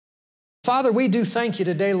Father, we do thank you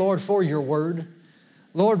today, Lord, for your word.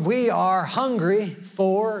 Lord, we are hungry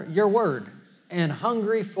for your word and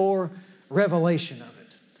hungry for revelation of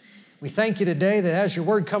it. We thank you today that as your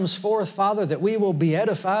word comes forth, Father, that we will be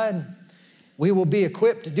edified. We will be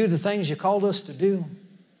equipped to do the things you called us to do.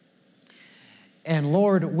 And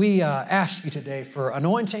Lord, we ask you today for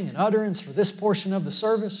anointing and utterance for this portion of the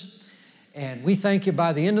service. And we thank you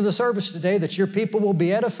by the end of the service today that your people will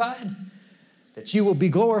be edified, that you will be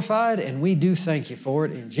glorified, and we do thank you for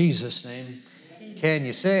it in Jesus' name. Can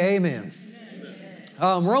you say amen?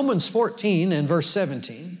 Romans 14 and verse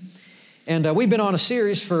 17. And we've been on a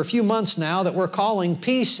series for a few months now that we're calling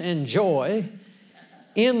Peace and Joy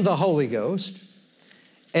in the Holy Ghost.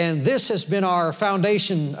 And this has been our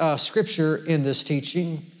foundation scripture in this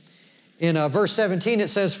teaching. In verse 17 it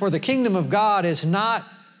says, "For the kingdom of God is not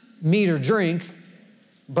meat or drink,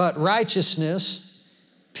 but righteousness,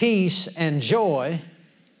 peace, and joy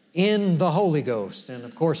in the Holy Ghost." And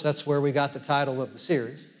of course, that's where we got the title of the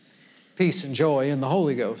series, Peace and Joy in the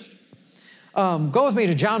Holy Ghost. Go with me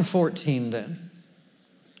to John 14 then.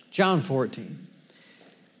 John 14.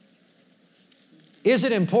 Is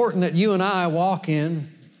it important that you and I walk in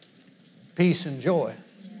peace and joy?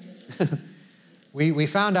 We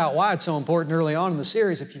found out why it's so important early on in the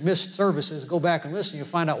series. If you missed services, go back and listen. You'll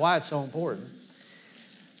find out why it's so important.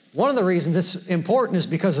 One of the reasons it's important is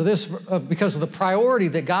because of the priority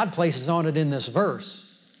that God places on it in this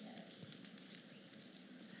verse.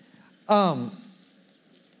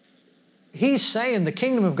 He's saying the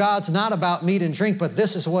kingdom of God's not about meat and drink, but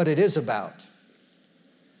this is what it is about.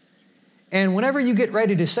 And whenever you get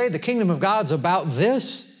ready to say the kingdom of God's about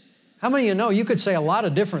this, how many of you know you could say a lot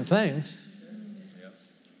of different things?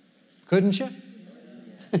 Couldn't you?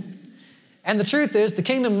 And the truth is, the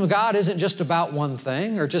kingdom of God isn't just about one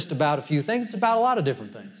thing or just about a few things. It's about a lot of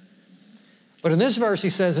different things. But in this verse, he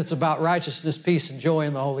says it's about righteousness, peace, and joy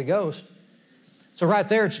in the Holy Ghost. So right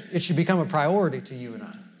there, it should become a priority to you and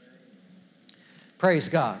I. Praise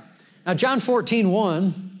God. Now, John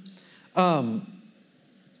 14:1,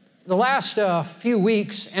 the last few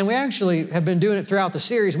weeks, and we actually have been doing it throughout the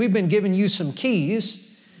series, we've been giving you some keys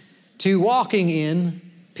to walking in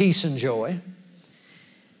peace and joy.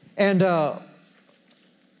 And a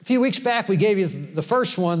few weeks back, we gave you the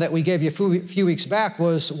first one that we gave you a few weeks back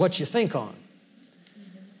was what you think on.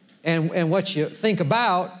 And what you think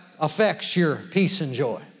about affects your peace and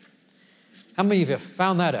joy. How many of you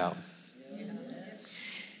found that out?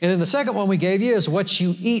 And then the second one we gave you is what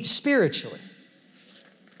you eat spiritually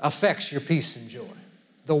affects your peace and joy.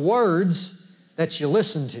 The words that you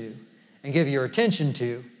listen to and give your attention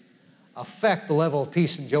to affect the level of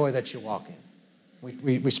peace and joy that you walk in.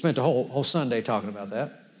 We spent a whole Sunday talking about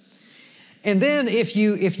that. And then if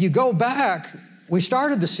you go back, we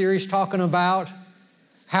started the series talking about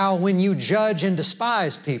how when you judge and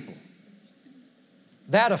despise people,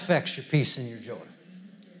 that affects your peace and your joy.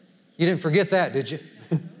 You didn't forget that, did you?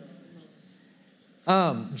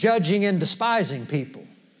 Judging and despising people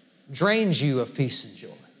drains you of peace and joy.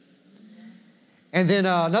 And then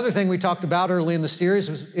another thing we talked about early in the series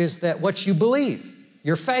is that what you believe,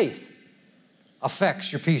 your faith,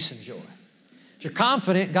 affects your peace and joy. If you're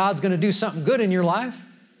confident God's going to do something good in your life,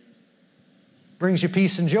 brings you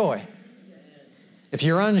peace and joy. If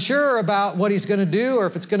you're unsure about what He's going to do or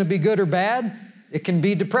if it's going to be good or bad, it can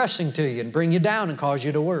be depressing to you and bring you down and cause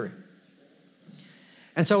you to worry.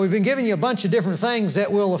 And so we've been giving you a bunch of different things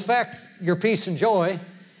that will affect your peace and joy,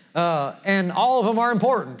 and all of them are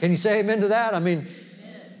important. Can you say amen to that? I mean,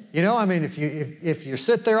 if you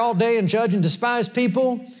sit there all day and judge and despise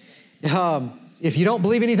people, if you don't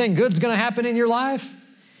believe anything good's going to happen in your life,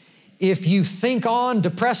 if you think on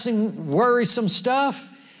depressing, worrisome stuff,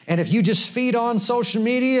 and if you just feed on social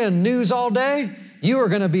media and news all day, you are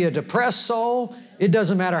going to be a depressed soul. It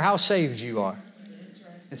doesn't matter how saved you are.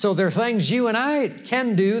 And so there are things you and I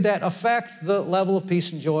can do that affect the level of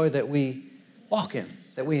peace and joy that we walk in,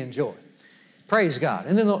 that we enjoy. Praise God.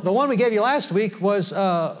 And then the one we gave you last week was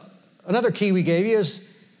another key we gave you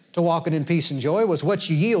is to walking in peace and joy was what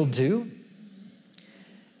you yield to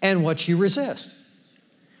and what you resist.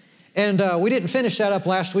 And we didn't finish that up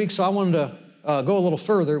last week, so I wanted to go a little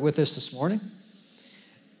further with this morning.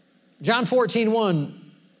 John 14:1,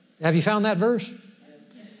 have you found that verse?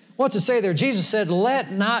 What's it say there? Jesus said,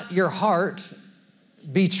 "Let not your heart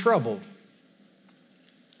be troubled.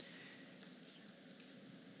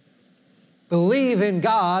 Believe in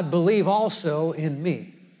God, believe also in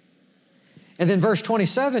me." And then verse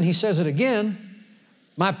 27, he says it again,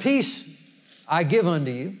 "My peace I give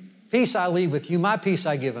unto you. Peace I leave with you. My peace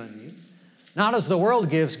I give unto you. Not as the world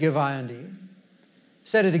gives, give I unto you."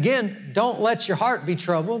 Said it again, "Don't let your heart be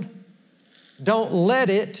troubled. Don't let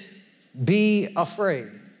it be afraid.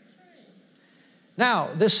 Now,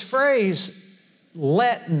 this phrase,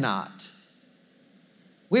 let not,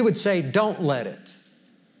 we would say, don't let it.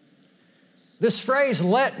 This phrase,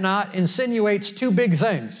 let not, insinuates two big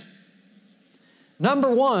things.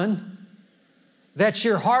 Number one, that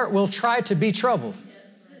your heart will try to be troubled.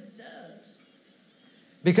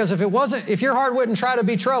 Because if your heart wouldn't try to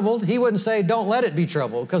be troubled, he wouldn't say, don't let it be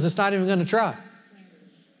troubled, because it's not even going to try.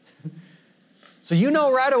 So you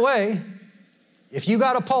know right away, if you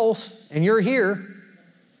got a pulse and you're here,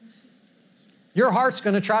 your heart's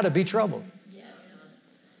going to try to be troubled.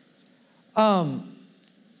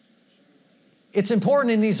 It's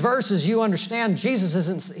important in these verses you understand he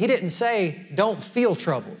didn't say, don't feel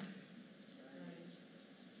troubled.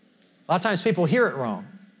 A lot of times people hear it wrong.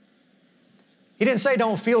 He didn't say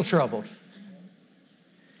don't feel troubled. In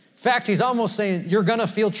fact, he's almost saying you're going to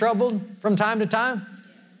feel troubled from time to time.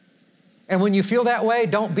 And when you feel that way,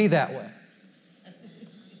 don't be that way.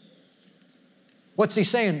 What's he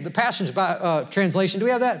saying? The Passion translation. Do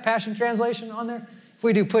we have that Passion translation on there? If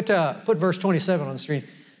we do, put verse 27 on the screen.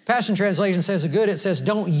 Passion translation says it good. It says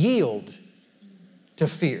don't yield to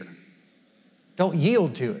fear. Don't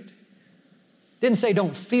yield to it. Didn't say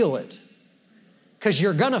don't feel it, because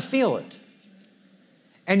you're going to feel it.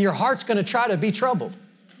 And your heart's going to try to be troubled.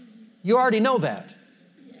 You already know that.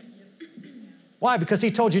 Why? Because he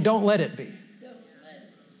told you don't let it be.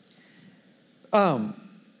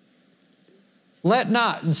 Let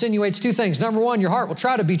not insinuates two things. Number one, your heart will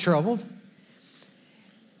try to be troubled.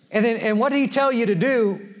 And what did he tell you to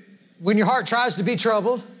do when your heart tries to be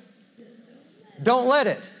troubled? Don't let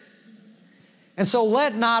it. And so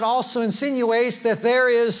let not also insinuates that there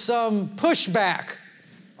is some pushback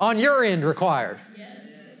on your end required.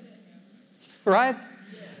 Right?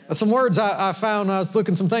 Some words I found when I was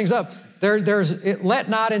looking some things up. Let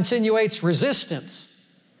not insinuates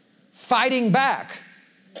resistance, fighting back,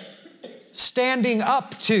 standing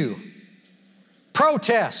up to,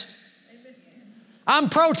 protest. I'm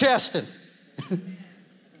protesting.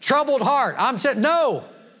 Troubled heart. I'm saying no.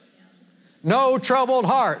 No troubled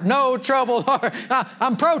heart. No troubled heart.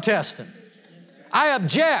 I'm protesting. I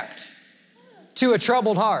object to a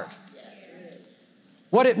troubled heart.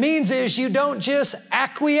 What it means is you don't just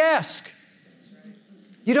acquiesce.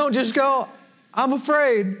 You don't just go, I'm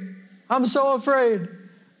afraid. I'm so afraid.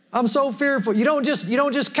 I'm so fearful. You don't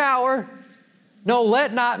just cower. No,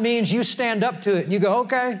 let not means you stand up to it and you go,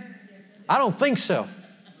 okay, I don't think so.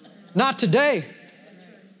 Not today.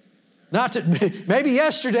 Maybe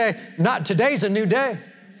yesterday. Not today's a new day.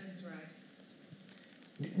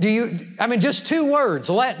 Just two words.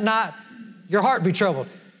 Let not your heart be troubled.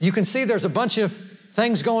 You can see there's a bunch of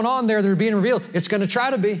things going on there that are being revealed. It's going to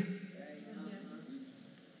try to be.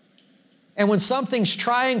 And when something's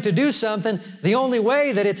trying to do something, the only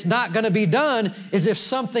way that it's not going to be done is if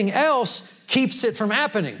something else keeps it from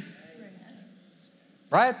happening.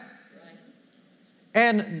 Right?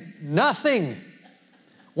 And nothing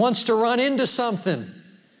wants to run into something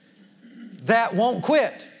that won't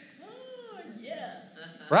quit.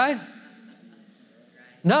 Right?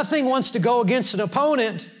 Nothing wants to go against an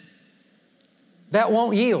opponent that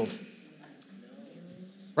won't yield.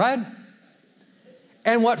 Right?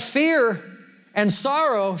 And what fear and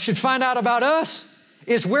sorrow should find out about us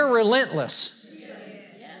is we're relentless.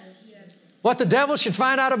 What the devil should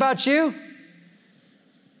find out about you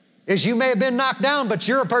is you may have been knocked down, but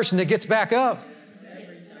you're a person that gets back up.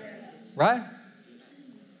 Right?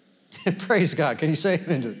 Praise God. Can you say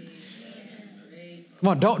amen? Come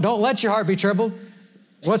on, don't let your heart be troubled.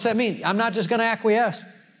 What's that mean? I'm not just going to acquiesce.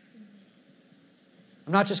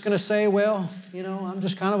 I'm not just going to say, well, I'm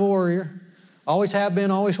just kind of a warrior. Always have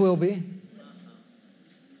been, always will be.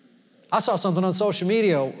 I saw something on social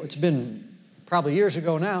media. It's been probably years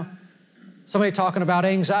ago now. Somebody talking about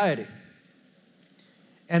anxiety.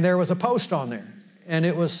 And there was a post on there. And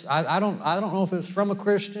it was, I don't know if it was from a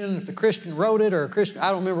Christian, if the Christian wrote it or a Christian, I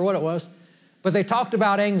don't remember what it was. But they talked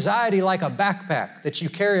about anxiety like a backpack that you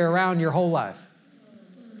carry around your whole life.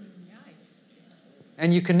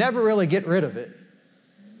 And you can never really get rid of it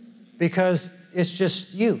because it's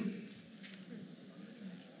just you.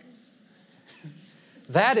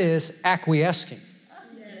 That is acquiescing.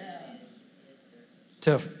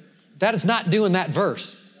 That is not doing that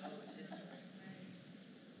verse.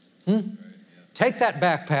 Take that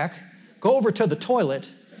backpack, go over to the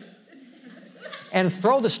toilet, and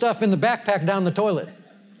throw the stuff in the backpack down the toilet.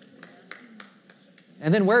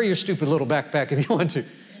 And then wear your stupid little backpack if you want to.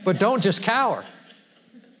 But don't just cower.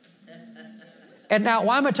 And now,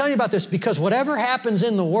 why am I telling you about this? Because whatever happens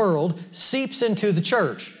in the world seeps into the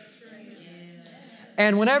church.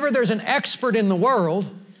 And whenever there's an expert in the world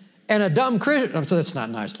and a dumb Christian, so that's not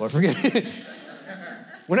nice, Lord, forget it.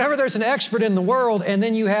 Whenever there's an expert in the world and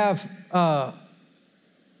then you have I'm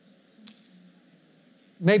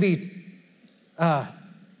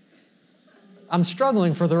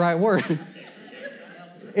struggling for the right word.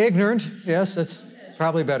 Ignorant, yes, that's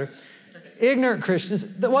probably better. Ignorant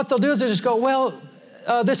Christians, what they'll do is they just go, well,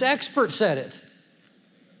 this expert said it.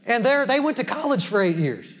 And they went to college for 8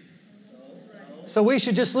 years. So we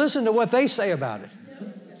should just listen to what they say about it.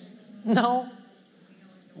 No,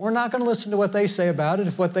 we're not going to listen to what they say about it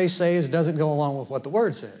if what they say doesn't go along with what the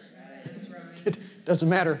Word says. It doesn't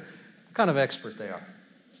matter what kind of expert they are.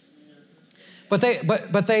 But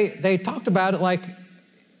they talked about it like,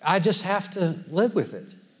 I just have to live with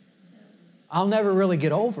it. I'll never really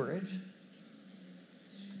get over it.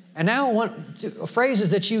 And now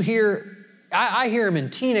phrases that you hear, I hear them in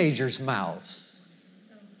teenagers' mouths.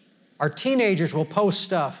 Our teenagers will post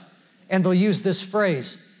stuff and they'll use this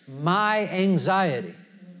phrase, my anxiety,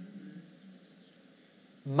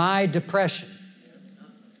 my depression,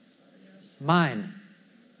 mine,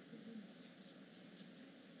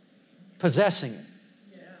 possessing it.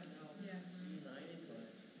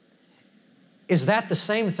 Is that the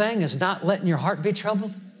same thing as not letting your heart be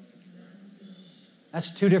troubled? That's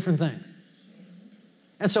two different things.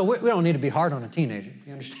 And so we don't need to be hard on a teenager.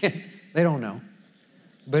 You understand? They don't know.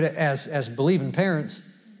 But as believing parents,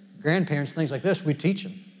 grandparents, things like this, we teach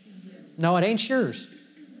them. No, it ain't yours.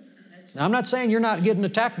 Now, I'm not saying you're not getting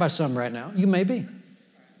attacked by some right now. You may be.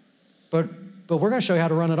 But we're going to show you how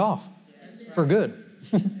to run it off for good.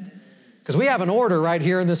 Because we have an order right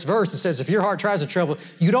here in this verse that says if your heart tries to trouble,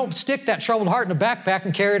 you don't stick that troubled heart in a backpack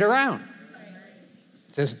and carry it around.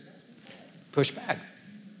 It says push back.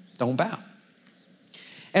 Don't bow.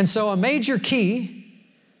 And so a major key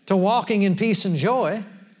to walking in peace and joy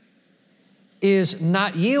is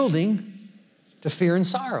not yielding to fear and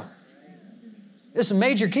sorrow. This is a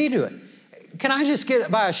major key to it. Can I just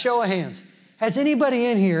get by a show of hands? Has anybody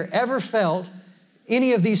in here ever felt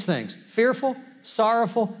any of these things? Fearful,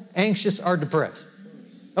 sorrowful, anxious, or depressed?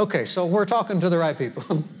 Okay, so we're talking to the right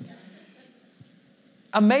people.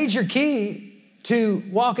 A major key to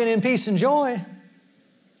walking in peace and joy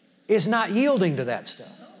is not yielding to that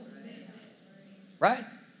stuff. Right?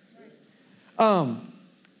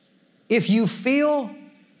 If you feel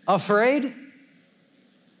afraid,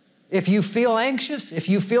 if you feel anxious, if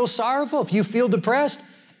you feel sorrowful, if you feel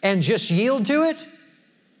depressed, and just yield to it,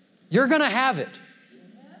 you're going to have it.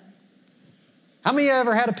 How many of you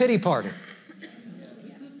ever had a pity party?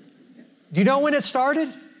 Do you know when it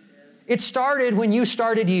started? It started when you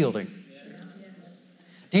started yielding.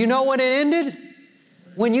 Do you know when it ended?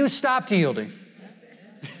 When you stopped yielding.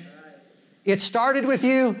 It started with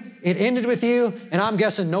you, it ended with you, and I'm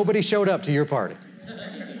guessing nobody showed up to your party.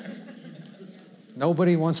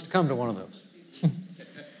 Nobody wants to come to one of those.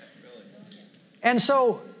 And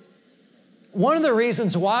so, one of the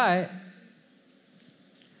reasons why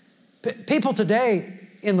people today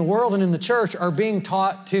in the world and in the church are being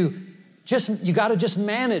taught to you got to just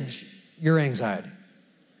manage your anxiety.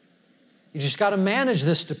 You just got to manage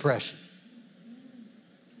this depression.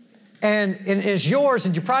 And it's yours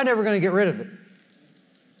and you're probably never going to get rid of it.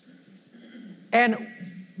 And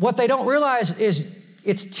what they don't realize is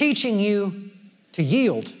it's teaching you to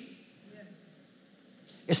yield.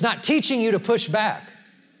 It's not teaching you to push back.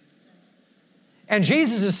 And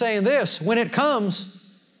Jesus is saying this, when it comes,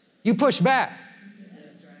 you push back.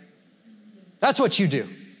 That's what you do.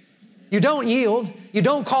 You don't yield. You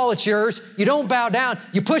don't call it yours. You don't bow down.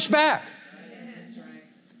 You push back.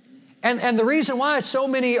 And the reason why so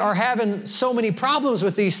many are having so many problems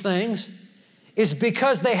with these things is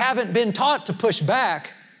because they haven't been taught to push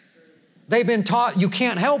back. They've been taught you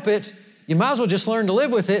can't help it. You might as well just learn to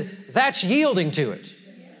live with it. That's yielding to it.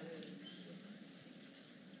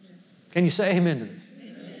 Can you say amen to this?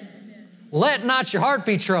 Amen. Let not your heart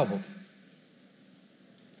be troubled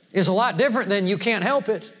is a lot different than you can't help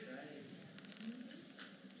it.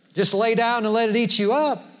 Just lay down and let it eat you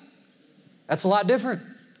up. That's a lot different.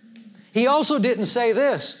 He also didn't say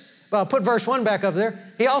this. Well, put verse 1 back up there.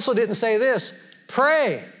 He also didn't say this.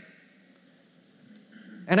 Pray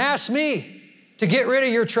and ask me to get rid of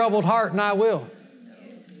your troubled heart, and I will.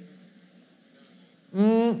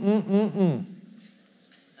 And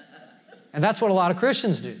that's what a lot of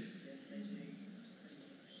Christians do.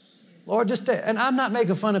 Lord, and I'm not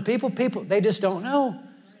making fun of people. People, they just don't know.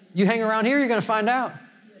 You hang around here, you're going to find out.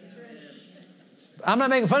 I'm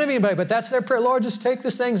not making fun of anybody, but that's their prayer. Lord, just take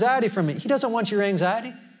this anxiety from me. He doesn't want your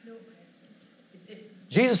anxiety.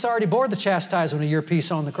 Jesus already bore the chastisement of your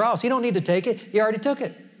peace on the cross. He don't need to take it. He already took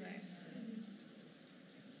it.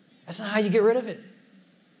 That's not how you get rid of it.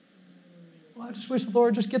 Well, I just wish the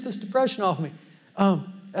Lord would just get this depression off me.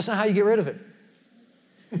 That's not how you get rid of it.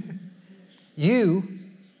 You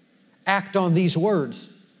act on these words.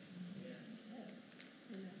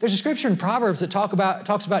 There's a scripture in Proverbs that talks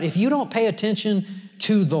about if you don't pay attention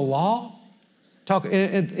to the law,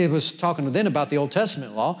 it was talking then about the Old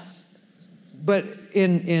Testament law, but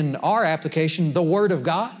in our application, the Word of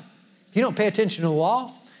God, if you don't pay attention to the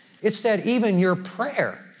law, it said even your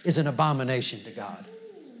prayer is an abomination to God.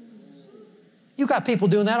 You got people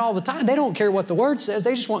doing that all the time. They don't care what the Word says.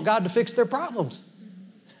 They just want God to fix their problems.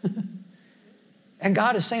 And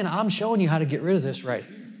God is saying, I'm showing you how to get rid of this right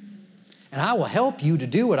here. And I will help you to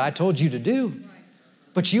do what I told you to do.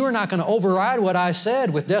 But you are not going to override what I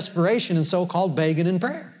said with desperation and so-called begging and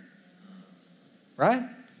prayer. Right?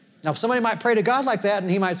 Now, somebody might pray to God like that, and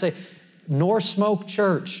he might say, Northsmoke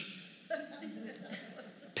Church,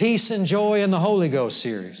 Peace and Joy in the Holy Ghost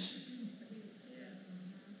series.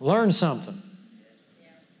 Learn something.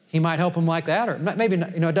 He might help him like that, or maybe not,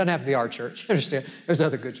 it doesn't have to be our church. You understand? There's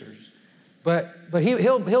other good churches. But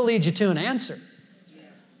he'll lead you to an answer.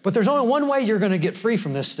 But there's only one way you're going to get free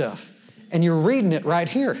from this stuff. And you're reading it right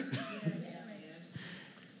here.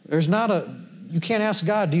 You can't ask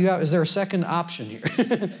God, is there a second option here?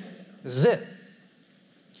 This is it.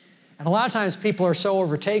 And a lot of times people are so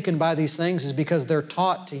overtaken by these things is because they're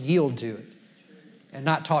taught to yield to it and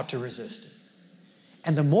not taught to resist it.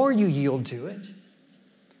 And the more you yield to it,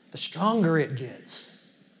 the stronger it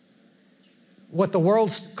gets. What the world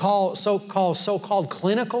calls so-called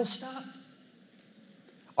clinical stuff,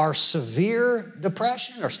 or severe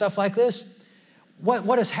depression or stuff like this,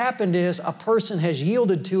 what has happened is a person has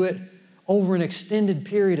yielded to it over an extended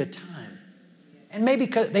period of time. And maybe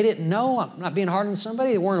because they didn't know, I'm not being hard on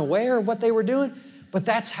somebody, they weren't aware of what they were doing, but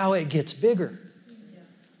that's how it gets bigger,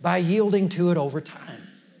 by yielding to it over time.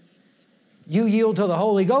 You yield to the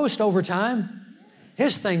Holy Ghost over time,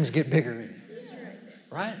 His things get bigger in you,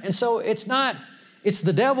 right? And so it's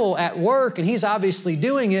the devil at work, and he's obviously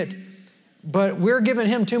doing it, but we're giving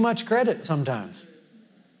him too much credit sometimes.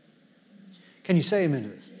 Can you say amen to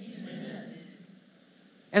this? Amen.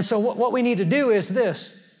 And so what we need to do is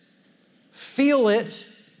this. Feel it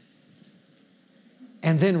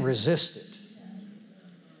and then resist it.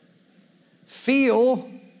 Feel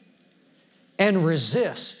and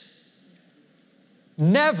resist.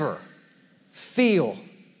 Never feel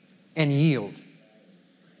and yield.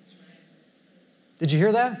 Did you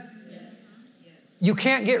hear that? You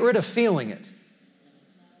can't get rid of feeling it.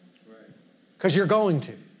 Because you're going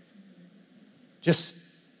to. Just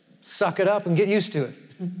suck it up and get used to it.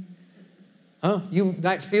 You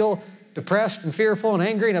might feel depressed and fearful and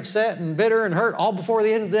angry and upset and bitter and hurt all before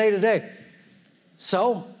the end of the day today.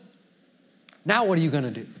 So, now what are you going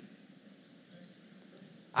to do?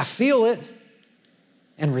 I feel it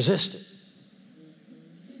and resist it.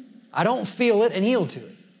 I don't feel it and yield to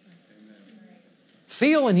it.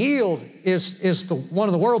 Feel and yield is one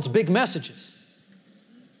of the world's big messages.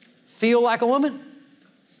 Feel like a woman?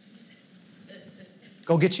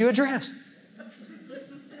 Go get you a dress.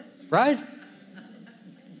 Right?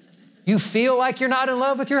 You feel like you're not in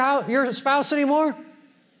love with your spouse anymore?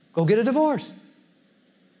 Go get a divorce.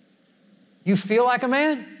 You feel like a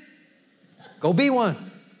man? Go be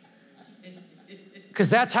one. Because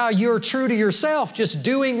that's how you're true to yourself, just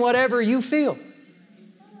doing whatever you feel.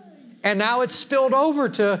 And now it's spilled over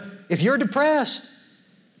to, if you're depressed,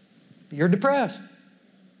 you're depressed.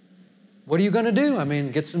 What are you going to do? I mean,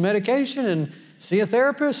 get some medication and see a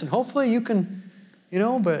therapist, and hopefully you can,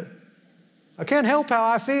 but I can't help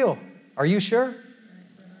how I feel. Are you sure?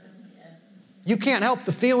 You can't help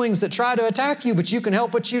the feelings that try to attack you, but you can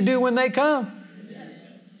help what you do when they come.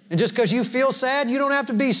 And just because you feel sad, you don't have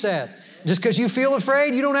to be sad. Just because you feel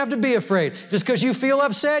afraid, you don't have to be afraid. Just because you feel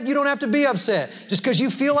upset, you don't have to be upset. Just because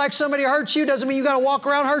you feel like somebody hurts you doesn't mean you got to walk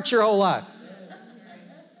around hurt your whole life.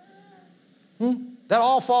 That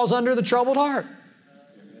all falls under the troubled heart.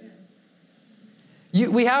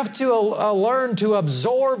 We have to learn to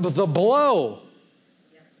absorb the blow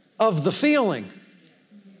of the feeling,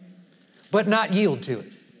 but not yield to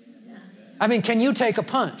it. I mean, can you take a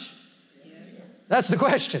punch? That's the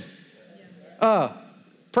question.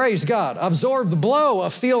 Praise God. Absorb the blow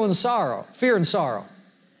of fear and sorrow.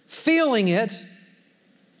 Feeling it,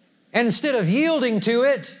 and instead of yielding to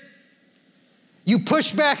it, you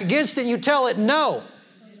push back against it and you tell it no.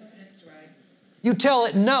 You tell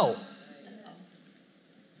it no.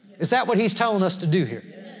 Is that what He's telling us to do here?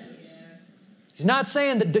 He's not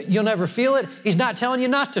saying that you'll never feel it. He's not telling you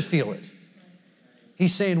not to feel it.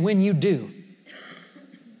 He's saying when you do,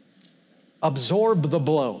 absorb the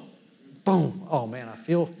blow. Boom. Oh man, I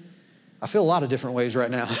feel I feel a lot of different ways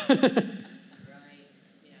right now.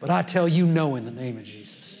 But I tell you no in the name of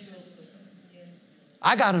Jesus.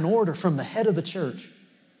 I got an order from the head of the church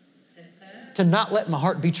to not let my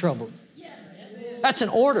heart be troubled. That's an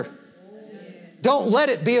order. Don't let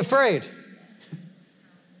it be afraid.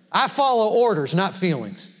 I follow orders, not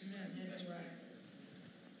feelings.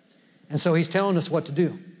 And so he's telling us what to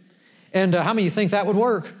do. And how many of you think that would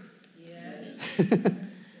work? Yes.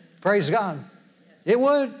 Praise God. It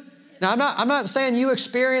would. Now, I'm not saying you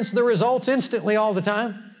experience the results instantly all the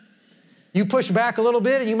time. You push back a little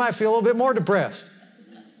bit and you might feel a little bit more depressed.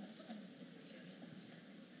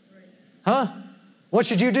 Huh? What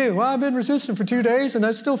should you do? Well, I've been resistant for 2 days and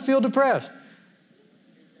I still feel depressed.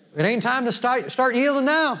 It ain't time to start yielding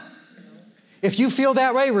now. If you feel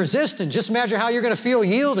that way, resistant, just imagine how you're going to feel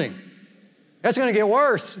yielding. That's going to get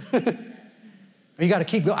worse. You got to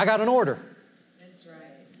keep going. I got an order. That's right.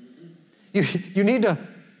 You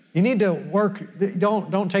need to work.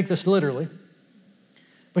 Don't take this literally.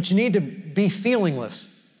 But you need to be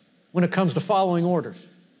feelingless when it comes to following orders.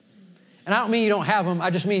 And I don't mean you don't have them. I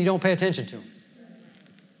just mean you don't pay attention to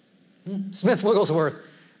them. Smith Wigglesworth.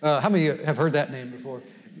 How many of you have heard that name before?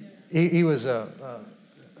 He was an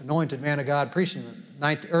anointed man of God, preaching in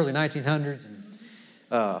the early 1900s. And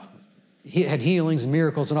he had healings and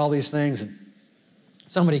miracles and all these things. And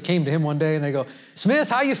somebody came to him one day and they go, Smith,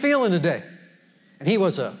 how you feeling today? And he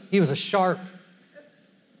was a sharp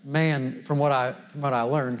man from what I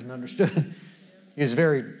learned and understood. He was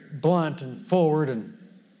very blunt and forward and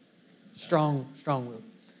strong-willed.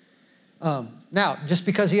 Now, just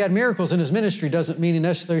because he had miracles in his ministry doesn't mean he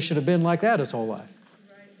necessarily should have been like that his whole life.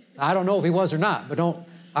 I don't know if he was or not, but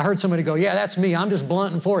I heard somebody go, yeah, that's me. I'm just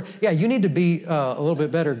blunt and forward. Yeah, you need to be a little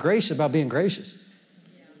bit better gracious about being gracious.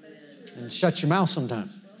 And shut your mouth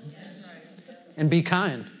sometimes. And be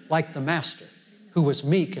kind, like the master, who was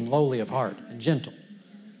meek and lowly of heart and gentle.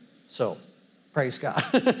 So, praise God.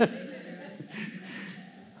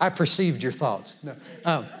 I perceived your thoughts.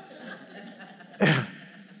 No.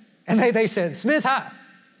 And they said, Smith,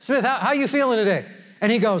 how you feeling today?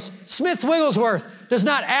 And he goes, Smith Wigglesworth does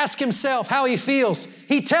not ask himself how he feels.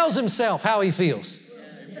 He tells himself how he feels.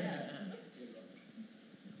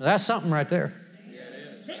 Now, that's something right there.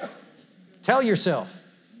 Tell yourself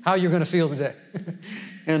how you're going to feel today.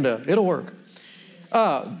 And it'll work.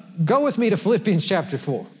 Go with me to Philippians chapter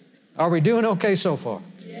 4. Are we doing okay so far?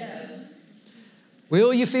 Yes.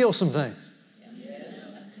 Will you feel some things? Yes.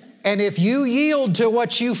 And if you yield to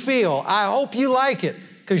what you feel, I hope you like it,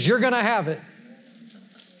 because you're going to have it.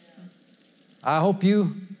 I hope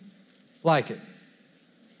you like it.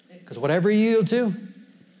 Because whatever you yield to,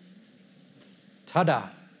 ta-da.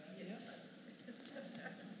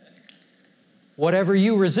 Whatever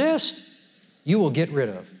you resist, you will get rid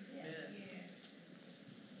of.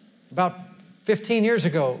 About 15 years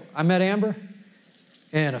ago, I met Amber,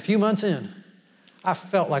 and a few months in, I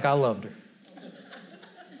felt like I loved her.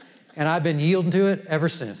 And I've been yielding to it ever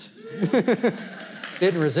since.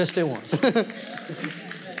 Didn't resist it once.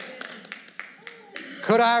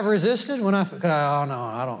 Could I have resisted when oh no,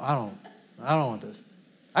 I don't want this.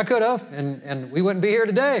 I could have, and we wouldn't be here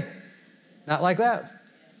today. Not like that.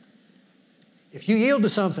 If you yield to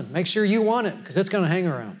something, make sure you want it, because it's going to hang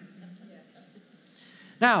around.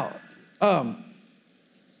 Now,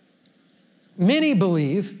 many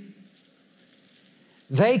believe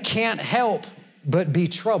they can't help but be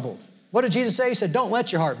troubled. What did Jesus say? He said, don't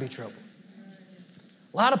let your heart be troubled.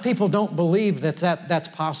 A lot of people don't believe that's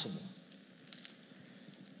possible.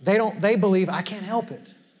 They believe, I can't help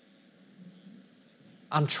it.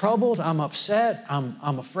 I'm troubled, I'm upset,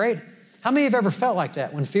 I'm afraid. How many have ever felt like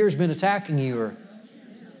that when fear's been attacking you, or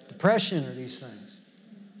depression, or these things?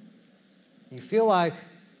 You feel like,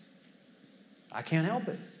 I can't help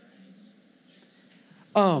it.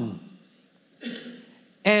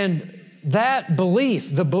 And that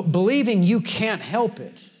belief, believing you can't help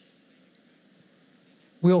it,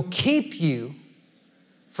 will keep you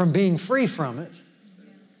from being free from it.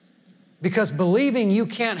 Because believing you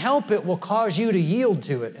can't help it will cause you to yield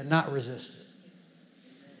to it and not resist it.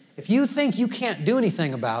 If you think you can't do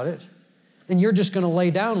anything about it, then you're just going to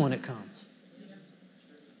lay down when it comes.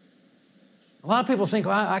 A lot of people think,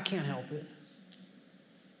 well, I can't help it.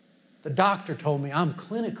 The doctor told me I'm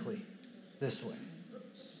clinically this way,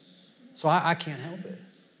 so I can't help it.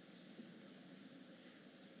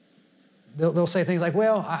 They'll say things like,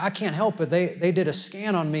 well, I can't help it. They did a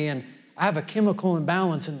scan on me and I have a chemical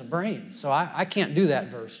imbalance in the brain, so I can't do that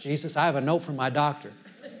verse, Jesus. I have a note from my doctor.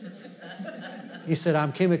 He said,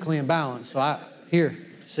 I'm chemically imbalanced, so here,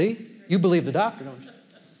 see? You believe the doctor, don't you?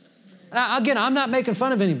 Now, again, I'm not making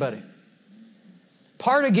fun of anybody.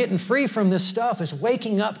 Part of getting free from this stuff is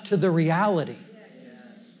waking up to the reality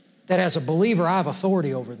that as a believer, I have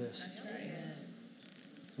authority over this.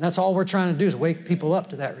 And that's all we're trying to do is wake people up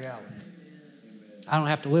to that reality. I don't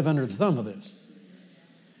have to live under the thumb of this.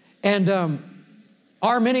 And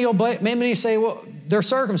many say, well, their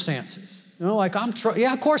circumstances. You know, like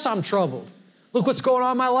yeah, of course I'm troubled. Look what's going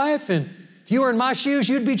on in my life. And if you were in my shoes,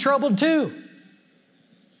 you'd be troubled too.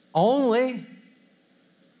 Only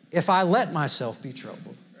if I let myself be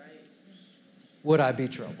troubled, would I be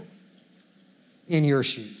troubled in your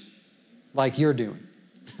shoes, like you're doing.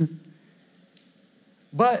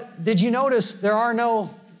 But did you notice there are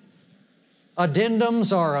no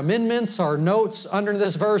addendums or amendments or notes under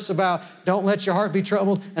this verse about don't let your heart be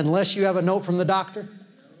troubled unless you have a note from the doctor?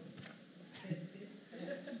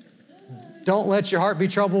 Don't let your heart be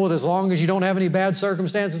troubled as long as you don't have any bad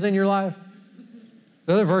circumstances in your life.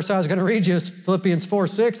 The other verse I was going to read you is Philippians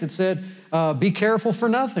 4:6. It said, be careful for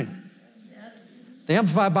nothing. The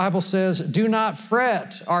Amplified Bible says, do not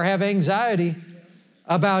fret or have anxiety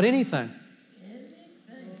about anything.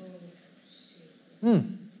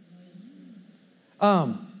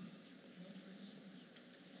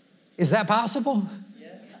 Is that possible?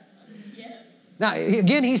 Yes. Now,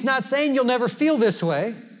 again, he's not saying you'll never feel this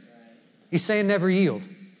way. He's saying never yield.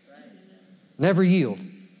 Never yield.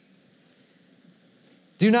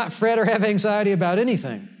 Do not fret or have anxiety about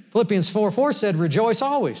anything. Philippians 4:4 said, rejoice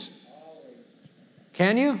always.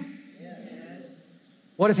 Can you? Yes.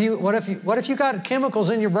 What if you got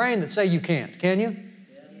chemicals in your brain that say you can't? Can you?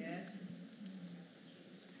 Yes.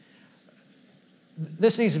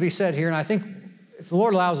 This needs to be said here, and I think if the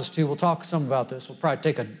Lord allows us to, we'll talk some about this. We'll probably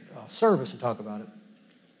take a service and talk about it.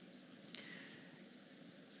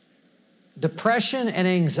 Depression and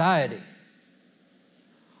anxiety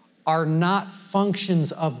are not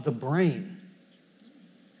functions of the brain.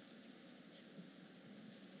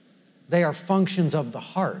 They are functions of the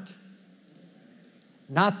heart,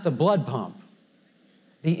 not the blood pump,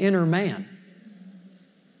 the inner man.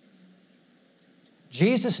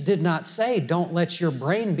 Jesus did not say, don't let your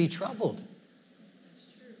brain be troubled.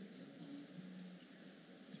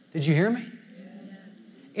 Did you hear me?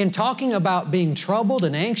 In talking about being troubled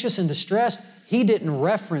and anxious and distressed, he didn't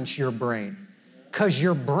reference your brain because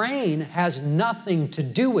your brain has nothing to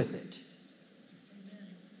do with it.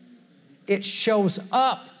 It shows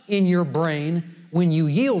up in your brain when you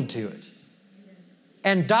yield to it.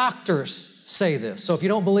 And doctors say this. So if you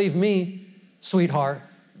don't believe me, sweetheart,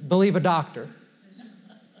 believe a doctor.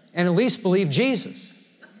 And at least believe Jesus.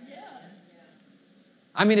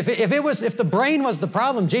 I mean, if the brain was the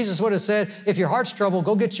problem, Jesus would have said, if your heart's troubled,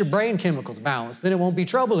 go get your brain chemicals balanced. Then it won't be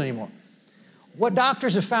troubled anymore. What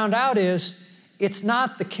doctors have found out is it's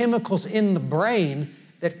not the chemicals in the brain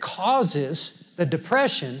that causes the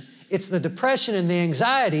depression. It's the depression and the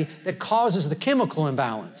anxiety that causes the chemical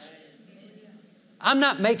imbalance. I'm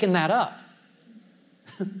not making that up.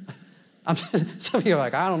 Some of you are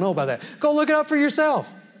like, I don't know about that. Go look it up for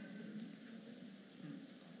yourself.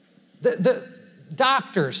 The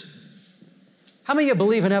doctors, how many of you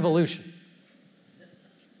believe in evolution?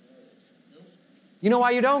 You know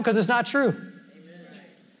why you don't? Because it's not true.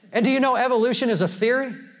 And do you know evolution is a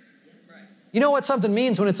theory? You know what something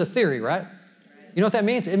means when it's a theory, right? You know what that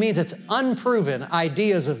means? It means it's unproven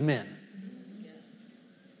ideas of men.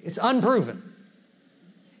 It's unproven.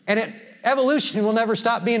 And evolution will never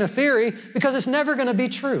stop being a theory because it's never going to be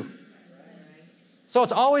true. So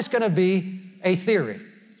it's always going to be a theory,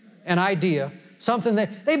 an idea, something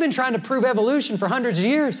that they've been trying to prove evolution for hundreds of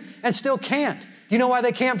years and still can't. Do you know why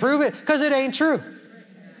they can't prove it? Because it ain't true.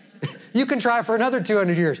 You can try for another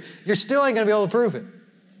 200 years. You still ain't going to be able to prove it.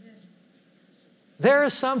 There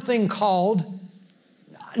is something called,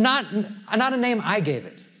 not a name I gave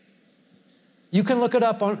it. You can look it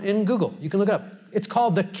up in Google. You can look it up. It's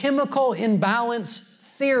called the chemical imbalance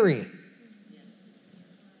theory.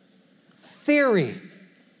 Theory.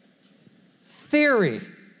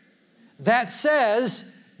 That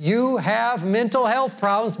says you have mental health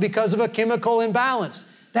problems because of a chemical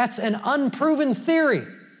imbalance. That's an unproven theory.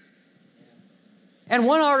 And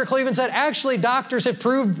one article even said, actually, doctors have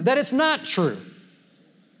proved that it's not true.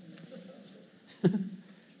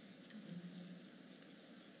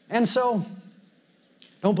 And so,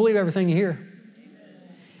 don't believe everything you hear.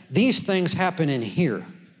 These things happen in here.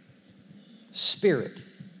 Spirit.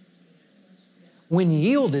 When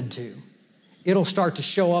yielded to, it'll start to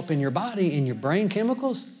show up in your body, in your brain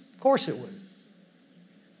chemicals. Of course it would.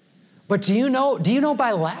 But do you know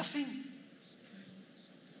by laughing?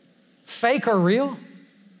 Fake or real?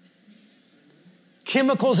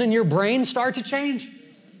 Chemicals in your brain start to change?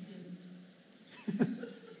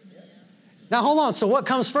 Now hold on, so what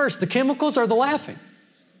comes first, the chemicals or the laughing?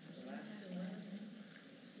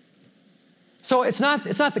 So it's not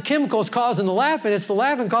the chemicals causing the laughing, it's the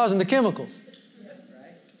laughing causing the chemicals.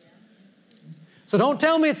 So don't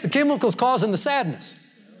tell me it's the chemicals causing the sadness.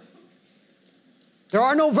 There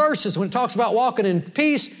are no verses when it talks about walking in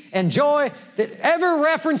peace and joy that ever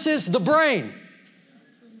references the brain.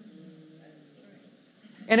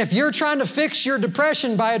 And if you're trying to fix your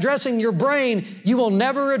depression by addressing your brain, you will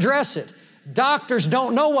never address it. Doctors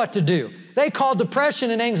don't know what to do. They call depression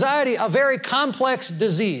and anxiety a very complex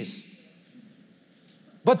disease.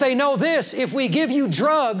 But they know this, if we give you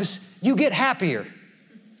drugs, you get happier.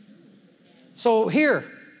 So here,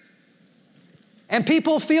 and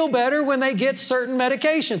people feel better when they get certain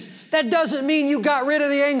medications. That doesn't mean you got rid of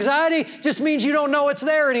the anxiety, just means you don't know it's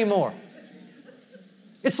there anymore.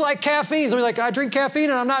 It's like caffeine. Somebody's like, I drink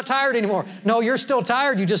caffeine and I'm not tired anymore. No, you're still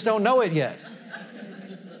tired, you just don't know it yet.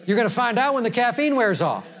 You're going to find out when the caffeine wears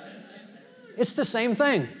off. It's the same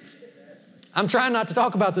thing. I'm trying not to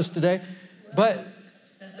talk about this today, but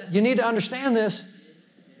you need to understand this.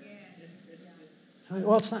 So,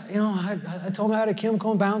 well, it's not, I told him I had a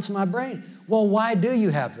chemical imbalance in my brain. Well, why do you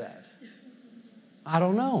have that? I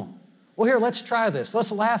don't know. Well, here, let's try this.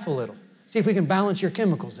 Let's laugh a little. See if we can balance your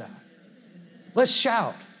chemicals out. Let's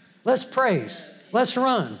shout. Let's praise. Let's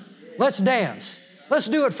run. Let's dance. Let's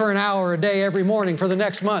do it for an hour a day every morning for the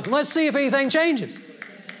next month. Let's see if anything changes.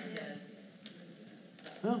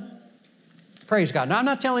 Well, praise God. Now, I'm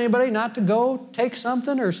not telling anybody not to go take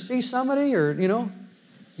something or see somebody or,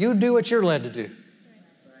 you do what you're led to do.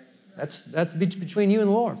 That's between you and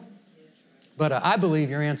the Lord. But I believe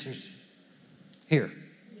your answer's here.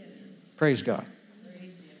 Praise God.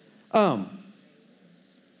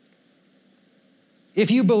 If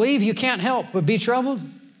you believe you can't help but be troubled,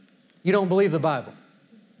 you don't believe the Bible.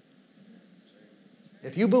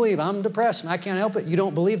 If you believe I'm depressed and I can't help it, you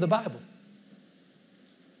don't believe the Bible.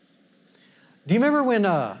 Do you remember when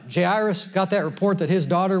Jairus got that report that his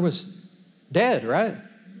daughter was dead, right?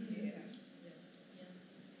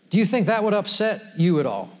 Do you think that would upset you at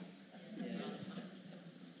all?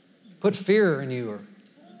 Put fear in you?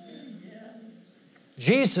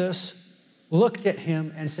 Jesus looked at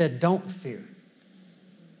him and said, don't fear.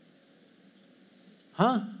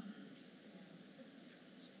 Huh?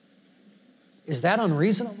 Is that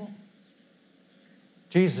unreasonable?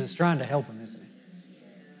 Jesus is trying to help him, isn't he?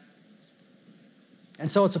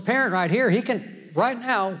 And so it's apparent right here, right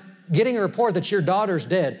now, getting a report that your daughter's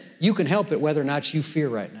dead, you can help it whether or not you fear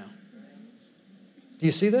right now. Do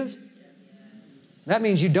you see this? That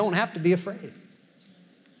means you don't have to be afraid.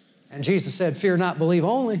 And Jesus said, fear not, believe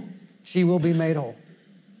only, she will be made whole.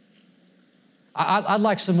 I'd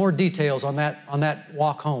like some more details on that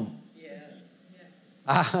walk home.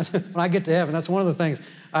 When I get to heaven, that's one of the things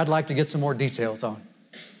I'd like to get some more details on.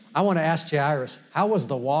 I want to ask Jairus, how was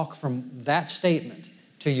the walk from that statement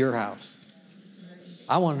to your house?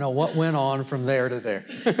 I want to know what went on from there to there.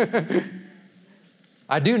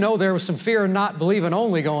 I do know there was some fear and not believing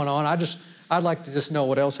only going on. I'd like to just know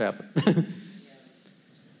what else happened.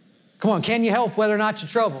 Come on, can you help whether or not you're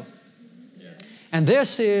troubled? And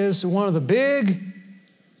this is one of the big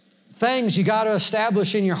things you got to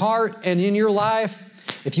establish in your heart and in your life.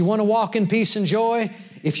 If you want to walk in peace and joy,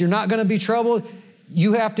 if you're not going to be troubled,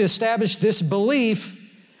 you have to establish this belief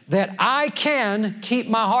that I can keep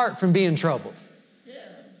my heart from being troubled.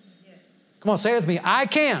 Come on, say it with me. I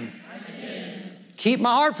can keep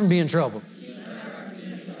my heart from being troubled.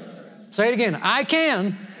 Say it again. I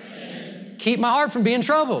can keep my heart from being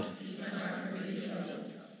troubled.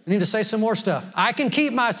 I need to say some more stuff. I can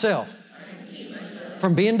keep myself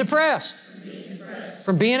from being depressed,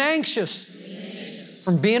 from being anxious,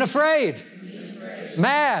 from being afraid,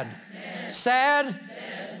 mad, sad,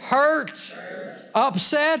 hurt,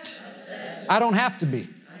 upset. I don't have to be.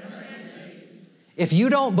 If you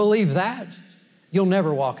don't believe that, you'll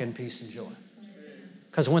never walk in peace and joy.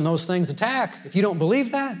 Because when those things attack, if you don't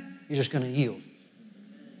believe that, you're just going to yield.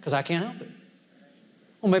 Because I can't help it.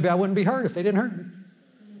 Well, maybe I wouldn't be hurt if they didn't hurt me.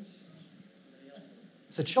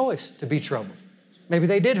 It's a choice to be troubled. Maybe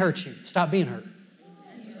they did hurt you. Stop being hurt.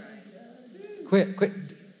 Quit.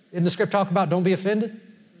 Isn't the script talk about don't be offended?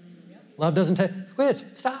 Love doesn't take. Quit.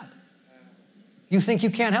 Stop. You think you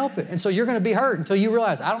can't help it. And so you're going to be hurt until you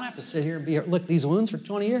realize, I don't have to sit here and lick these wounds for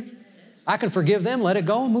 20 years. I can forgive them, let it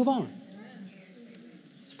go, and move on.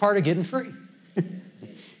 It's part of getting free.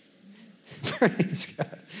 Praise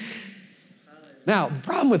God. Now, the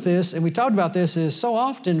problem with this, and we talked about this, is so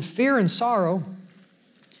often fear and sorrow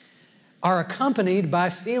are accompanied by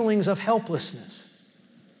feelings of helplessness.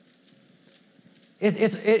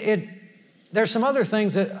 There's some other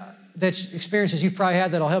things that experiences you've probably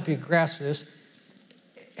had that'll help you grasp this.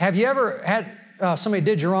 Have you ever had somebody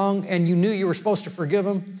did you wrong and you knew you were supposed to forgive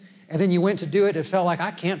them, and then you went to do it, it felt like,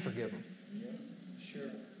 I can't forgive them. Sure.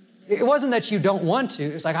 It wasn't that you don't want to.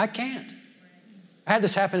 It's like, I can't. I had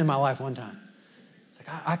this happen in my life one time. It's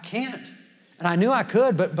like, I can't. And I knew I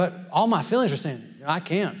could, but all my feelings were saying, I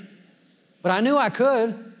can't. But I knew I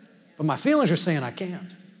could, but my feelings were saying I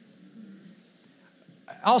can't.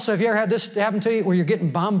 Also, have you ever had this happen to you where you're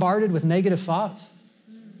getting bombarded with negative thoughts?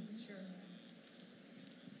 Sure.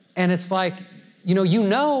 And it's like, you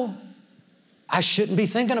know, I shouldn't be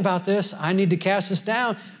thinking about this. I need to cast this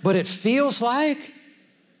down. But it feels like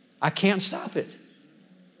I can't stop it.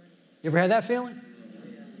 You ever had that feeling?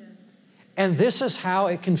 And this is how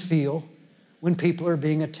it can feel when people are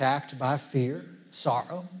being attacked by fear,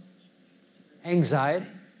 sorrow, anxiety.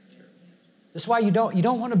 That's why you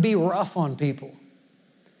don't want to be rough on people,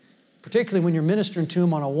 particularly when you're ministering to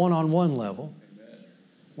them on a one-on-one level,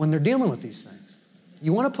 when they're dealing with these things.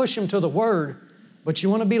 You want to push them to the Word, but you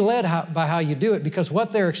want to be led by how you do it, because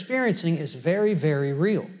what they're experiencing is very, very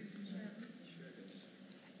real.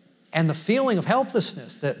 And the feeling of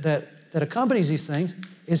helplessness that accompanies these things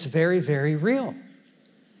is very, very real.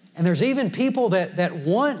 And there's even people that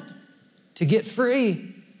want to get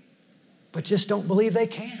free, but just don't believe they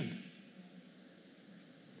can.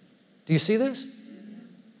 Do you see this?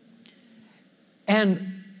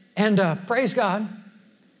 And praise God,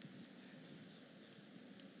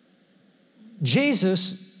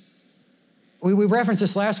 Jesus, we referenced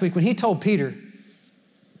this last week when he told Peter,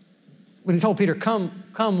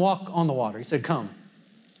 come walk on the water. He said, come.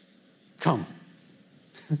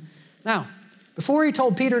 Now, before he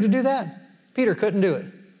told Peter to do that, Peter couldn't do it.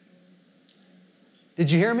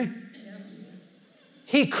 Did you hear me?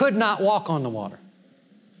 He could not walk on the water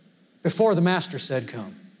before the master said,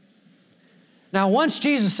 come. Now, once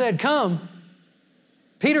Jesus said, come,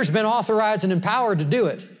 Peter's been authorized and empowered to do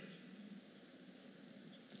it.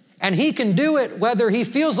 And he can do it whether he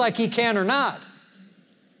feels like he can or not.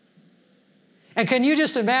 And can you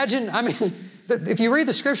just imagine, if you read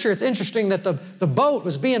the scripture, it's interesting that the boat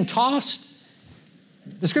was being tossed.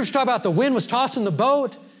 The scripture talks about the wind was tossing the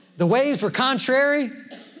boat. The waves were contrary.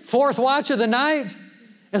 Fourth watch of the night.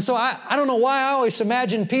 And so I don't know why I always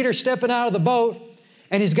imagine Peter stepping out of the boat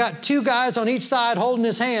and he's got two guys on each side holding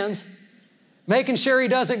his hands, making sure he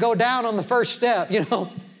doesn't go down on the first step,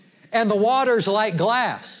 and the water's like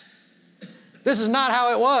glass. This is not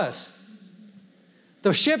how it was.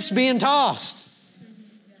 The ship's being tossed.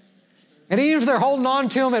 And even if they're holding on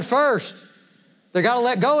to him at first, they got to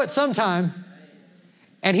let go at some time.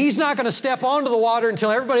 And he's not going to step onto the water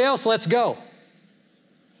until everybody else lets go.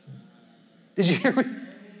 Did you hear me?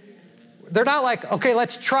 They're not like, okay,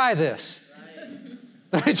 let's try this.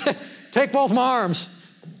 Take both my arms.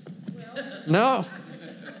 No.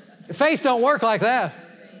 Faith don't work like that.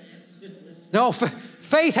 No,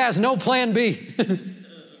 faith has no plan B.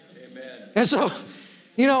 And so,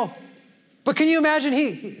 but can you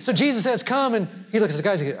imagine so Jesus says, come, and he looks at the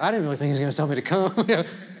guys and goes, I didn't really think he was going to tell me to come.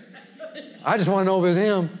 I just want to know if it was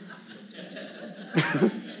him.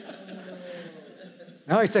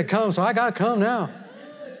 Now he said, come, so I got to come now.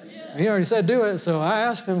 He already said do it, so I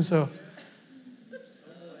asked him, so.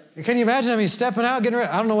 Can you imagine him? He's stepping out, getting ready.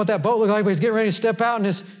 I don't know what that boat looked like, but he's getting ready to step out, and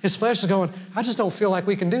his flesh is going, I just don't feel like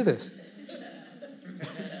we can do this.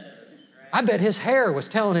 I bet his hair was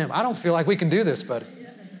telling him, I don't feel like we can do this, buddy.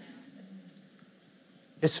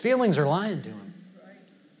 His feelings are lying to him.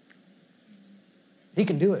 He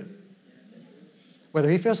can do it, whether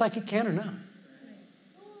he feels like he can or not.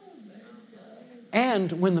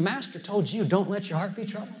 And when the master told you, don't let your heart be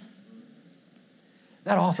troubled,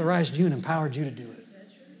 that authorized you and empowered you to do it.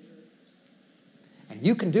 And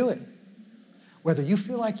you can do it, whether you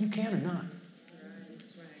feel like you can or not.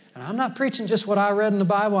 And I'm not preaching just what I read in the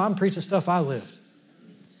Bible. I'm preaching stuff I lived.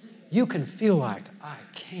 You can feel like, I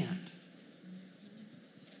can't.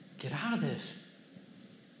 Get out of this.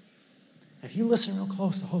 And if you listen real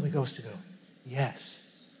close, the Holy Ghost will go,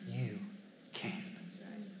 yes, you can.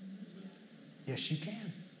 Yes, you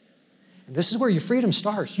can. And this is where your freedom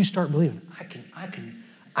starts. You start believing,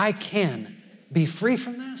 I can be free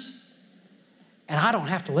from this, and I don't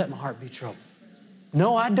have to let my heart be troubled.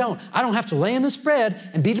 No, I don't. I don't have to lay in this bed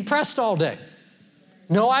and be depressed all day.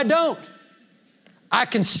 No, I don't. I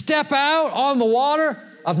can step out on the water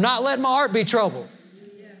of not letting my heart be troubled.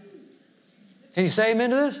 Can you say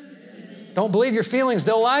amen to this? Don't believe your feelings.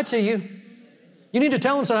 They'll lie to you. You need to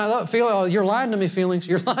tell them something. You're lying to me, feelings.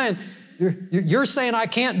 You're lying. You're saying I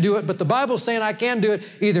can't do it, but the Bible's saying I can do it.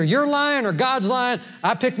 Either you're lying or God's lying.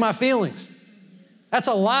 I pick my feelings. That's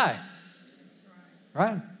a lie.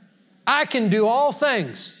 Right? I can do all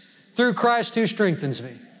things through Christ who strengthens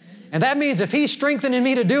me. And that means if He's strengthening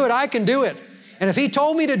me to do it, I can do it. And if He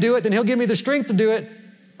told me to do it, then He'll give me the strength to do it.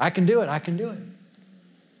 I can do it. I can do it.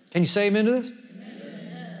 Can you say amen to this?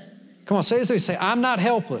 Amen. Come on, say this with me. Say, I'm not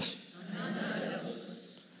helpless,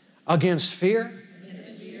 against fear,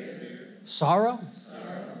 sorrow,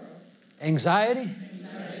 anxiety,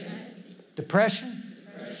 depression,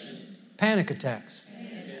 panic attacks.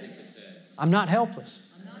 I'm not helpless.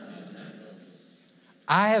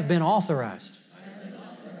 I have been authorized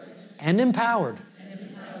and empowered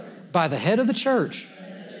by the head of the church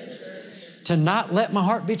to not let my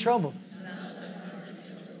heart be troubled.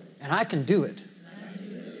 And I can do it.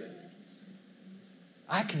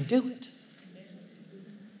 I can do it.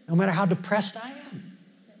 No matter how depressed I am.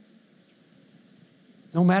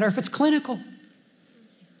 No matter if it's clinical.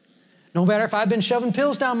 No matter if I've been shoving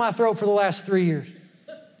pills down my throat for the last 3 years.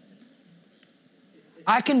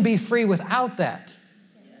 I can be free without that.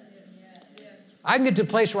 I can get to a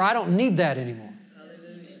place where I don't need that anymore.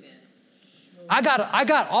 I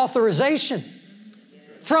got authorization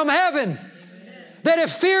from heaven that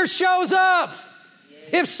if fear shows up,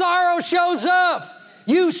 if sorrow shows up,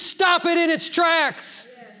 you stop it in its tracks.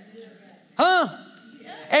 Huh?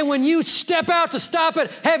 And when you step out to stop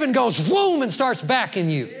it, heaven goes boom and starts backing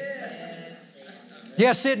you.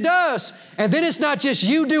 Yes, it does. And then it's not just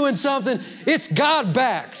you doing something, it's God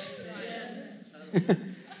backed.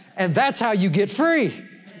 And that's how you get free.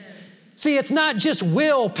 See, it's not just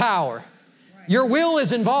willpower. Your will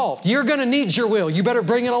is involved. You're going to need your will. You better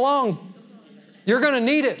bring it along. You're going to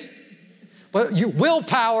need it. But your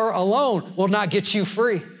willpower alone will not get you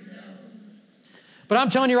free. But I'm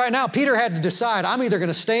telling you right now, Peter had to decide, I'm either going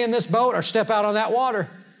to stay in this boat or step out on that water.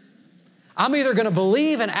 I'm either going to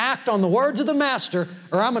believe and act on the words of the Master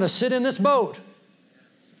or I'm going to sit in this boat.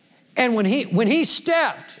 And when he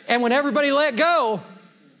stepped and when everybody let go,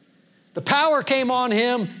 the power came on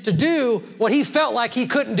him to do what he felt like he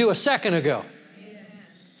couldn't do a second ago.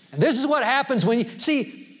 And this is what happens when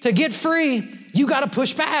to get free, you got to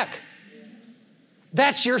push back.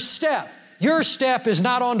 That's your step. Your step is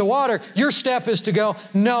not onto water. Your step is to go,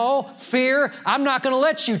 no, fear, I'm not going to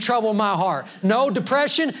let you trouble my heart. No,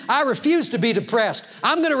 depression, I refuse to be depressed.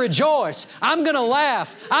 I'm going to rejoice. I'm going to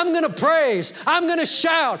laugh. I'm going to praise. I'm going to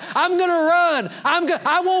shout. I'm going to run.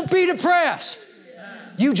 I won't be depressed.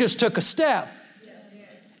 You just took a step.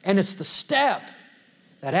 And it's the step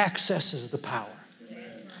that accesses the power.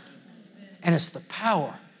 And it's the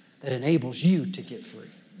power that enables you to get free.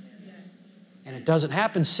 And it doesn't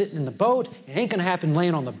happen sitting in the boat. It ain't going to happen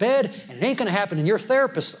laying on the bed. And it ain't going to happen in your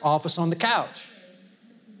therapist's office on the couch.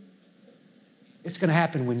 It's going to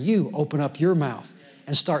happen when you open up your mouth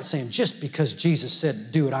and start saying, just because Jesus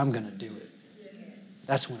said do it, I'm going to do it.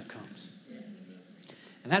 That's when it comes.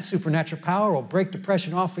 And that supernatural power will break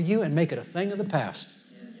depression off of you and make it a thing of the past.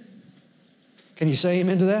 Can you say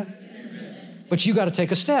amen to that? Amen. But you got to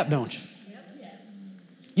take a step, don't you?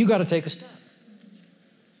 You got to take a step.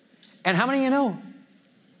 And how many of you know?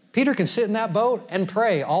 Peter can sit in that boat and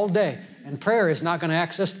pray all day. And prayer is not going to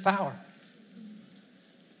access the power.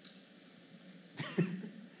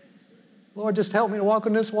 Lord, just help me to walk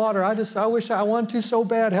on this water. I wish I want to so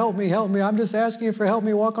bad. Help me. I'm just asking you for help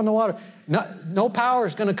me walk on the water. No power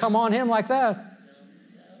is going to come on him like that.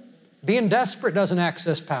 Being desperate doesn't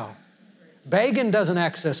access power. Begging doesn't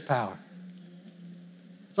access power.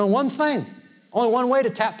 There's only one thing. Only one way to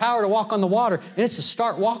tap power to walk on the water, and it's to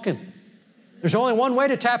start walking. There's only one way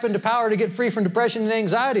to tap into power to get free from depression and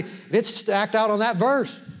anxiety, and it's to act out on that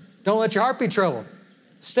verse. Don't let your heart be troubled.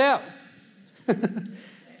 Step.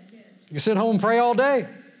 You sit home and pray all day.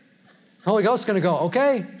 The Holy Ghost is going to go,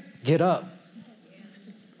 okay, get up.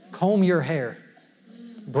 Comb your hair.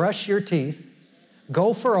 Brush your teeth.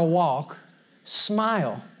 Go for a walk.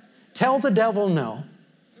 Smile. Tell the devil no.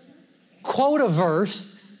 Quote a verse.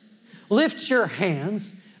 Lift your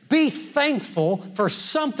hands. Be thankful for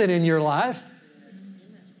something in your life,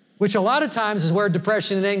 which a lot of times is where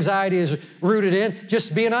depression and anxiety is rooted in,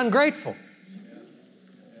 just being ungrateful.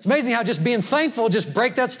 It's amazing how just being thankful just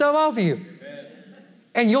break that stuff off of you.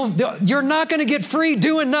 And you're not going to get free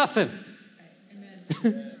doing nothing.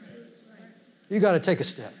 You got to take a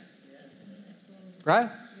step. Right?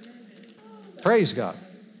 Praise God.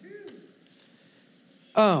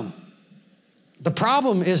 The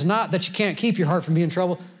problem is not that you can't keep your heart from being in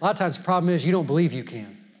trouble. A lot of times the problem is you don't believe you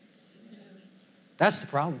can. That's the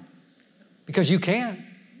problem. Because you can.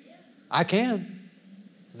 I can.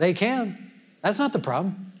 They can. That's not the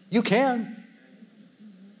problem. You can.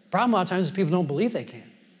 The problem a lot of times is people don't believe they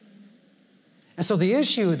can. And so the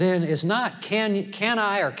issue then is not can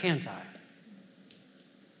I or can't I?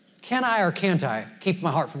 can I or can't I keep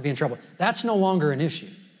my heart from being troubled? That's no longer an issue.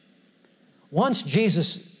 Once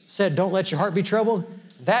Jesus said, don't let your heart be troubled,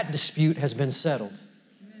 that dispute has been settled.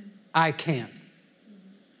 Amen. I can.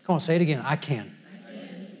 Come on, say it again. I can.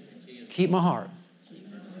 Keep my heart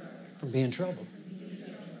from being troubled.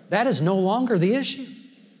 That is no longer the issue.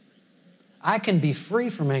 I can be free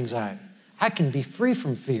from anxiety. I can be free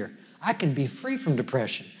from fear. I can be free from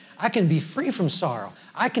depression. I can be free from sorrow.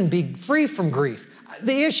 I can be free from grief.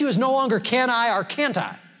 The issue is no longer can I or can't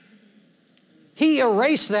I. He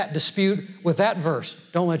erased that dispute with that verse.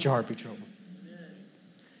 Don't let your heart be troubled.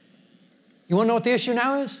 You want to know what the issue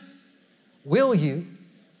now is? Will you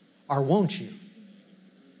or won't you?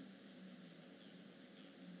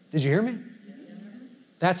 Did you hear me?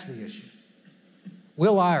 That's the issue.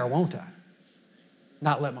 Will I or won't I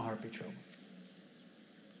not let my heart be troubled?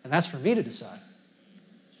 And that's for me to decide.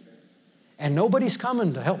 And nobody's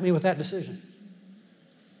coming to help me with that decision.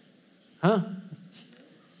 Huh?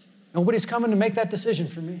 Nobody's coming to make that decision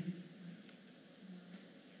for me.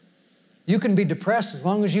 You can be depressed as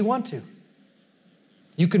long as you want to.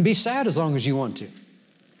 You can be sad as long as you want to.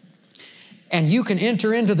 And you can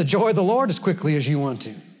enter into the joy of the Lord as quickly as you want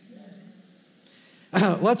to.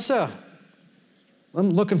 I'm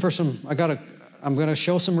looking for some, I'm going to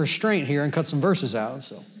show some restraint here and cut some verses out.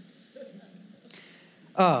 So,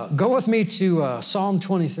 go with me to Psalm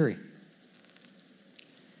 23.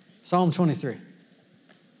 Psalm 23.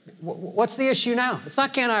 What's the issue now? It's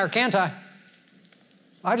not can I or can't I.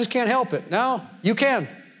 I just can't help it. No, you can.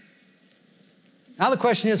 Now the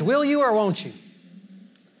question is, will you or won't you?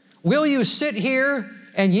 Will you sit here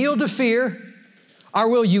and yield to fear, or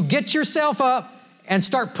will you get yourself up and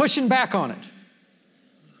start pushing back on it?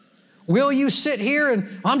 Will you sit here and,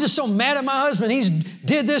 I'm just so mad at my husband, he's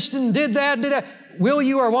did this and did that, did that. Will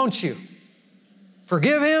you or won't you?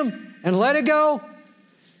 Forgive him and let it go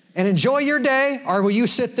and enjoy your day, or will you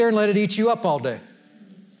sit there and let it eat you up all day?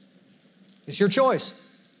 It's your choice.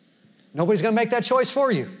 Nobody's going to make that choice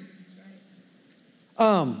for you.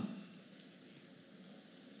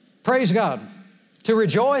 Praise God. To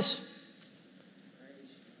rejoice,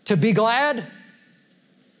 to be glad,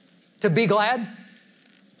 to be glad,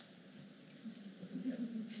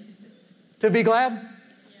 to be glad,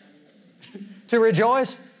 to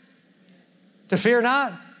rejoice, to fear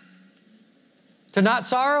not, to not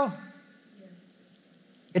sorrow.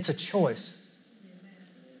 It's a choice,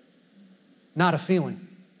 not a feeling.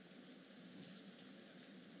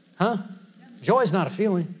 Huh? Joy is not a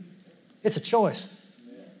feeling. It's a choice.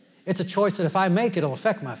 It's a choice that if I make, it'll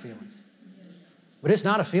affect my feelings. But it's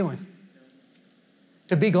not a feeling.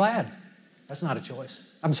 To be glad, that's not a choice.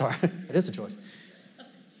 I'm sorry, it is a choice.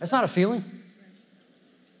 That's not a feeling.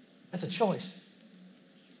 That's a choice.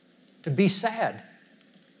 To be sad.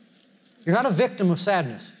 You're not a victim of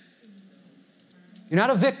sadness. You're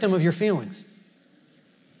not a victim of your feelings.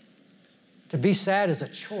 To be sad is a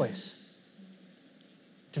choice.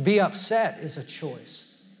 To be upset is a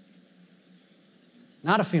choice,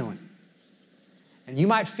 not a feeling. And you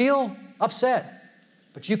might feel upset,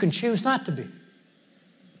 but you can choose not to be.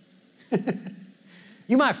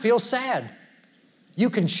 You might feel sad. You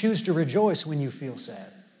can choose to rejoice when you feel sad.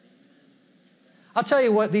 I'll tell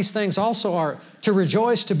you what these things also are. To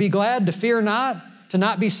rejoice, to be glad, to fear not, to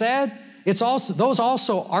not be sad. Those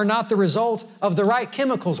also are not the result of the right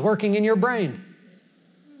chemicals working in your brain.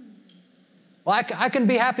 Well, I can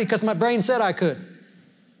be happy because my brain said I could.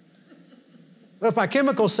 But if my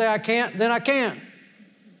chemicals say I can't, then I can't.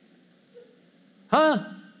 Huh?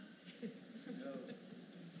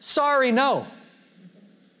 Sorry, no.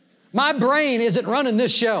 My brain isn't running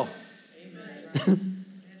this show.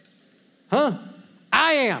 Huh?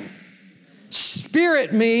 I am.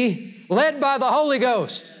 Spirit me, led by the Holy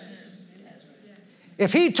Ghost.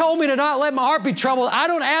 If He told me to not let my heart be troubled, I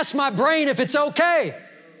don't ask my brain if it's okay.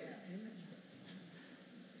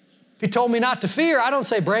 If He told me not to fear, I don't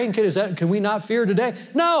say, brain, can we not fear today?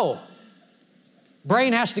 No.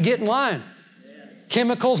 Brain has to get in line.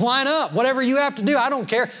 Chemicals line up. Whatever you have to do, I don't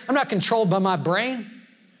care. I'm not controlled by my brain.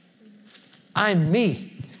 I'm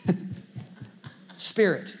me.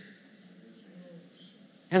 Spirit.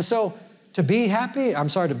 And so to be happy,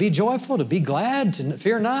 to be joyful, to be glad, to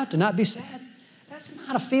fear not, to not be sad, that's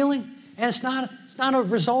not a feeling. And it's not a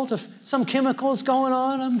result of some chemicals going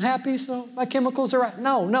on. I'm happy, so my chemicals are right.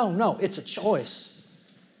 No. It's a choice.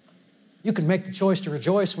 You can make the choice to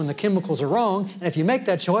rejoice when the chemicals are wrong. And if you make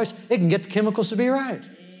that choice, it can get the chemicals to be right.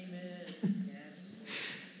 Amen.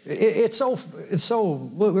 It's so,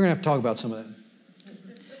 we're going to have to talk about some of that.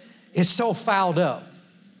 It's so fouled up.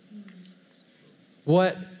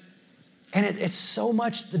 And it's so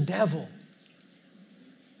much the devil.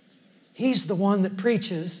 He's the one that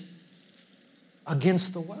preaches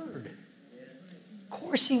against the word. Of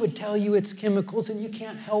course he would tell you it's chemicals and you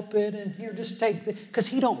can't help it, and here, just take the, because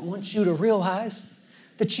he don't want you to realize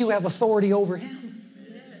that you have authority over him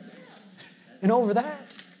and over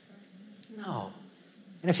that. No.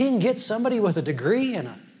 And if he can get somebody with a degree and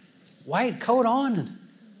a white coat on and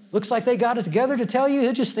looks like they got it together to tell you,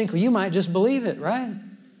 he'll just think, well, you might just believe it, right?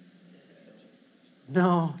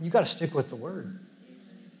 No, you got to stick with the word,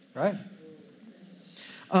 right?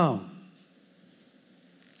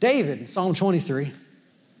 David, Psalm 23.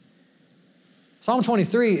 Psalm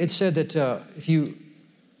 23, it said that if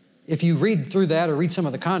you read through that or read some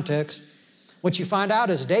of the context, what you find out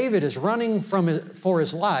is David is running for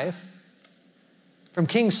his life from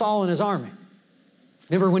King Saul and his army.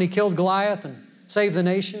 Remember when he killed Goliath and saved the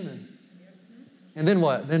nation? And then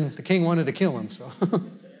what? Then the king wanted to kill him. So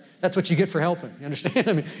that's what you get for helping. You understand?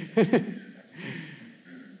 I mean,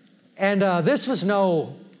 and this was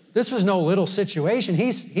no little situation.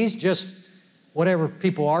 He's just whatever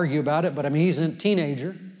people argue about it, but I mean, he's a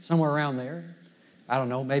teenager, somewhere around there. I don't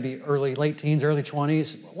know, maybe late teens, early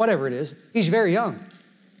 20s, whatever it is. He's very young.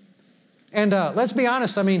 And let's be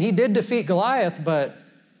honest, I mean, he did defeat Goliath, but,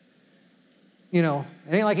 you know,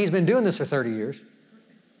 it ain't like he's been doing this for 30 years.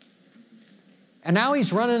 And now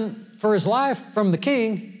he's running for his life from the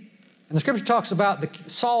king, and the scripture talks about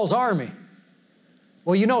Saul's army.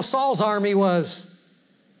 Well, you know, Saul's army was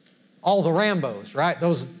all the Rambos, right?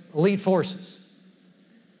 Those elite forces.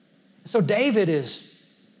 So David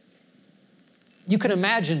you can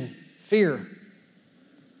imagine fear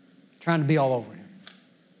trying to be all over him.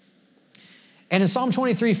 And in Psalm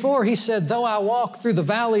 23:4, he said, though I walk through the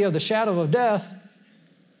valley of the shadow of death,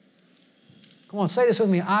 come on, say this with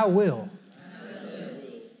me, I will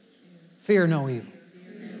fear no evil.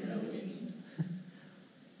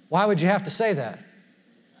 Why would you have to say that?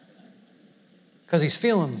 Because he's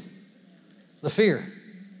feeling the fear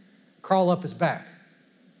crawl up his back.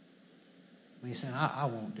 And he's saying, I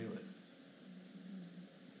won't do it.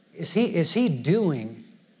 Is he doing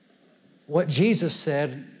what Jesus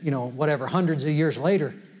said, you know, whatever, hundreds of years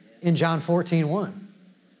later in John 14:1?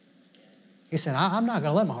 He said, I'm not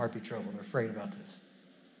going to let my heart be troubled or afraid about this.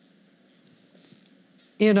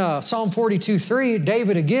 In Psalm 42:3,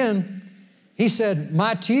 David again, he said,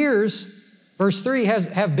 my tears, verse 3,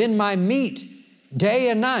 have been my meat day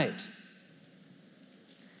and night.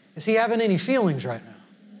 Is he having any feelings right now?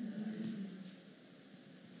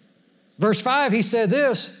 Verse 5, he said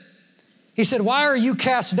this. He said, why are you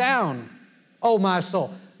cast down, O my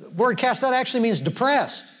soul? The word cast down actually means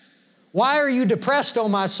depressed. Why are you depressed, O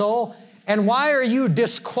my soul? And why are you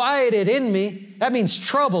disquieted in me? That means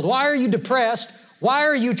troubled. Why are you depressed? Why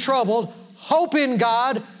are you troubled? Hope in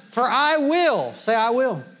God, for I will. Say, I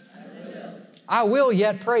will. I will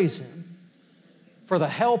yet praise him for the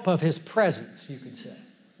help of his presence, you could say.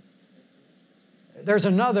 There's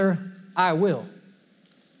another I will.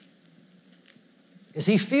 Is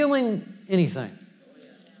he feeling anything?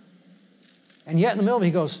 And yet in the middle of it,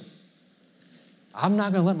 he goes, I'm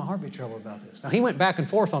not going to let my heart be troubled about this. Now, he went back and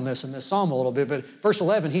forth on this in this psalm a little bit, but verse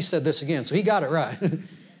 11, he said this again, so he got it right. Do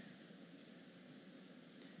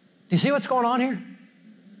you see what's going on here?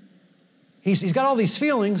 He's got all these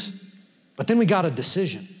feelings, but then we got a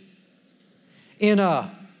decision. In 1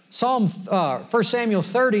 Samuel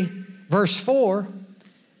 30, verse 4,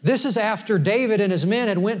 this is after David and his men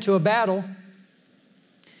had went to a battle,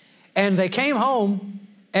 and they came home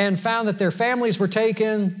and found that their families were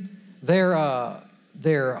taken,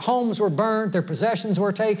 their homes were burned, their possessions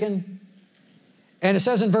were taken. And it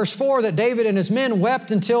says in verse 4 that David and his men wept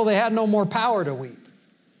until they had no more power to weep.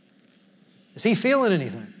 Is he feeling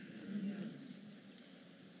anything?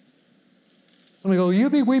 Somebody go, you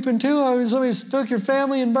be weeping too? Somebody took your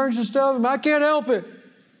family and burned your stuff. I can't help it.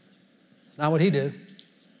 It's not what he did.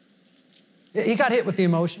 He got hit with the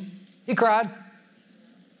emotion. He cried.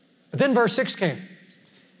 But then verse 6 came. It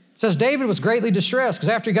says David was greatly distressed because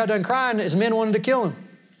after he got done crying, his men wanted to kill him.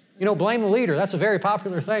 You know, blame the leader. That's a very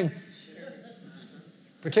popular thing,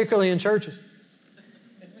 particularly in churches.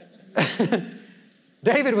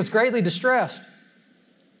 David was greatly distressed.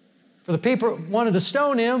 For the people wanted to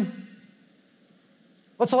stone him.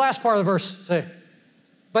 What's the last part of the verse say?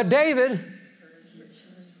 But David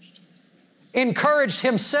encouraged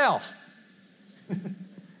himself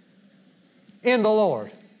in the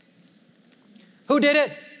Lord. Who did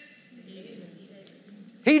it?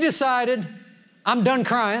 He decided, I'm done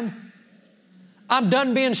crying. I'm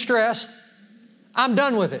done being stressed. I'm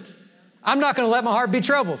done with it. I'm not going to let my heart be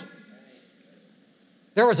troubled.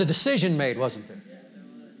 There was a decision made, wasn't there?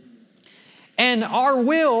 And our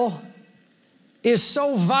will is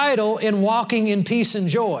so vital in walking in peace and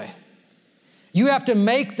joy. You have to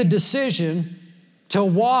make the decision to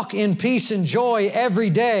walk in peace and joy every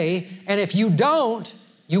day, and if you don't,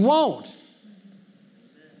 you won't.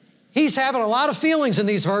 He's having a lot of feelings in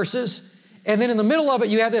these verses, and then in the middle of it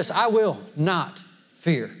you have this, I will not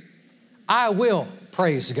fear. I will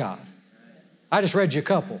praise God. I just read you a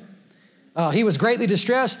couple. He was greatly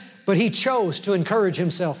distressed, but he chose to encourage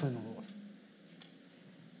himself in the Lord.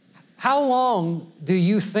 How long do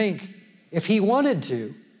you think, if he wanted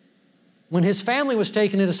to, when his family was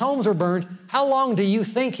taken and his homes were burned, how long do you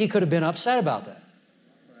think he could have been upset about that?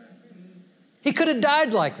 He could have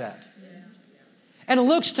died like that. And it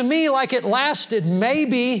looks to me like it lasted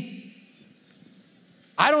maybe,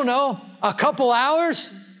 I don't know, a couple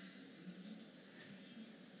hours.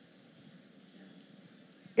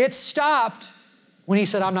 It stopped when he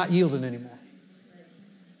said, I'm not yielding anymore.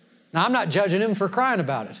 Now, I'm not judging him for crying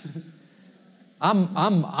about it. I'm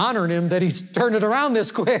honoring him that he's turned it around this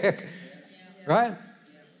quick. Right?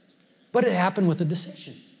 But it happened with a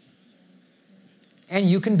decision. And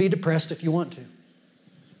you can be depressed if you want to.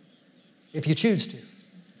 If you choose to.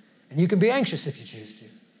 And you can be anxious if you choose to.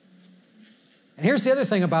 And here's the other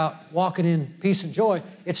thing about walking in peace and joy.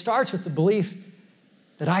 It starts with the belief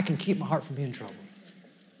that I can keep my heart from being troubled.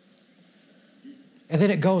 And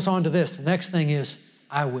then it goes on to this. The next thing is,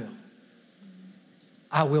 I will.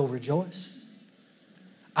 I will rejoice.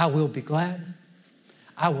 I will be glad.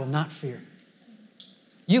 I will not fear.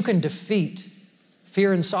 You can defeat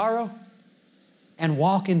fear and sorrow and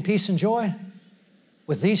walk in peace and joy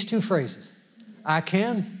with these two phrases. I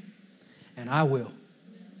can and I will.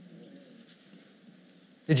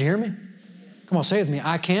 Did you hear me? Come on, say it with me.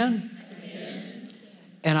 I can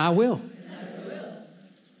and I will.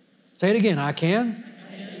 Say it again. I can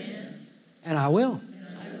and I will.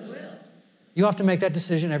 You have to make that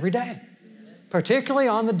decision every day, particularly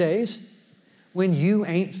on the days when you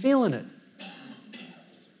ain't feeling it.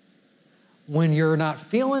 When you're not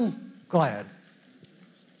feeling glad.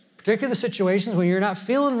 Particularly the situations when you're not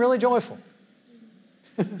feeling really joyful.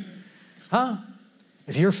 Huh?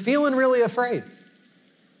 If you're feeling really afraid,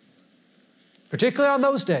 particularly on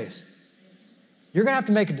those days, you're going to have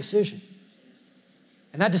to make a decision.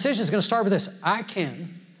 And that decision is going to start with this. I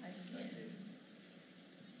can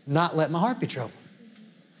not let my heart be troubled.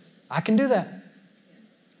 I can do that.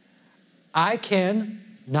 I can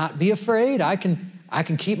not be afraid. I can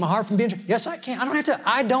keep my heart from being troubled. Yes, I can.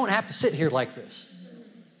 I don't have to sit here like this.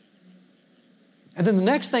 And then the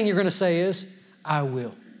next thing you're going to say is, I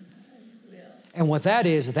will. And what that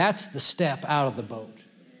is, that's the step out of the boat.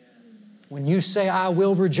 When you say, I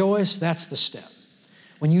will rejoice, that's the step.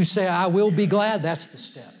 When you say, I will be glad, that's the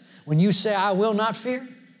step. When you say, I will not fear,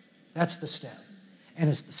 that's the step. And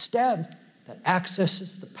it's the step that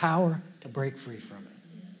accesses the power to break free from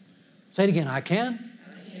it. Say it again. I can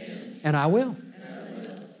and I will.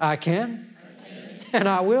 I can and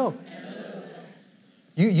I will.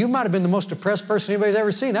 You might have been the most depressed person anybody's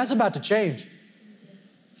ever seen. That's about to change.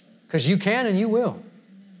 Because you can and you will.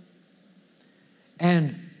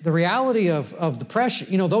 And the reality of the pressure,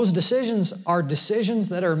 those decisions are decisions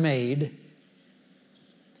that are made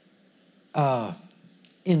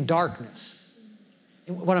in darkness.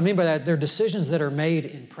 What I mean by that, they're decisions that are made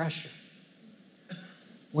in pressure.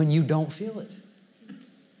 When you don't feel it.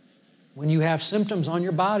 When you have symptoms on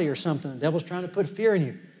your body or something, the devil's trying to put fear in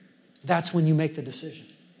you. That's when you make the decision.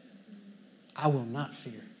 I will not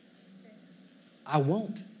fear. I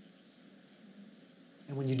won't.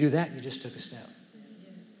 And when you do that, you just took a step.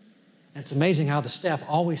 And it's amazing how the step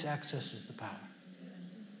always accesses the power.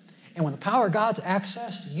 And when the power of God's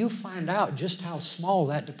accessed, you find out just how small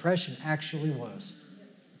that depression actually was.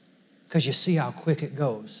 Because you see how quick it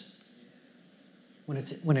goes when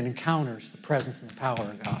it encounters the presence and the power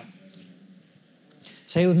of God.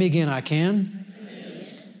 Say it with me again. I can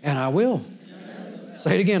and I will.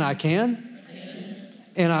 Say it again. I can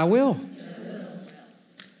and I will.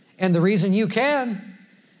 And the reason you can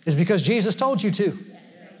is because Jesus told you to.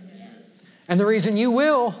 And the reason you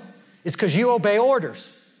will is because you obey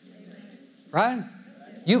orders. Right?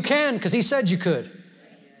 You can because He said you could.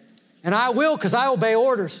 And I will because I obey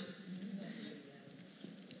orders.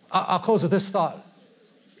 I'll close with this thought.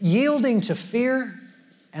 Yielding to fear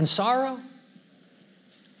and sorrow.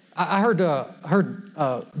 I heard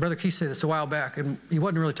Brother Keith say this a while back, and he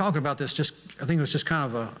wasn't really talking about this. I think it was just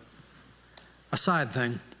kind of a side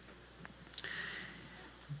thing.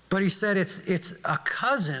 But he said it's a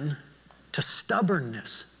cousin to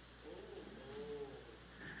stubbornness.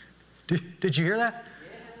 Did you hear that?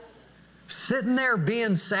 Yeah. Sitting there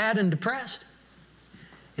being sad and depressed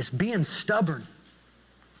is being stubborn.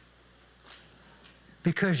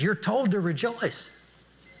 Because you're told to rejoice.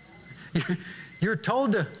 You're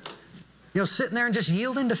told to, sitting there and just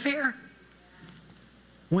yielding to fear.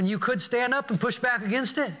 When you could stand up and push back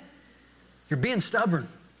against it, you're being stubborn.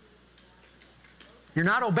 You're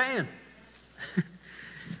not obeying.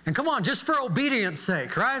 And come on, just for obedience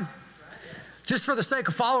sake, right? Just for the sake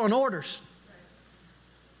of following orders.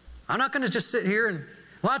 I'm not going to just sit here and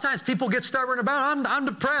a lot of times people get stubborn about it. I'm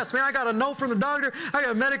depressed. Man, I got a note from the doctor. I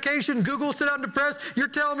got medication. Google said I'm depressed. You're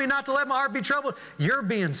telling me not to let my heart be troubled. You're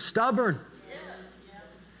being stubborn.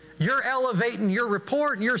 You're elevating your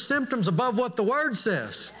report and your symptoms above what the Word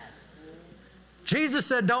says. Jesus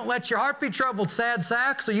said, don't let your heart be troubled, sad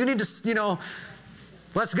sack. So you need to,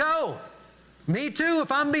 let's go. Me too,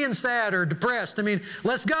 if I'm being sad or depressed.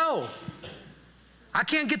 Let's go. I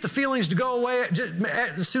can't get the feelings to go away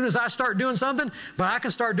as soon as I start doing something, but I can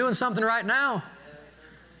start doing something right now.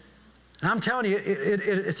 And I'm telling you,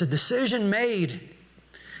 it's a decision made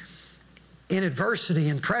in adversity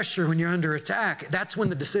and pressure when you're under attack. That's when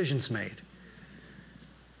the decision's made.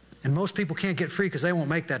 And most people can't get free because they won't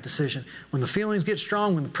make that decision. When the feelings get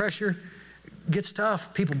strong, when the pressure gets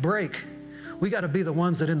tough, people break. We got to be the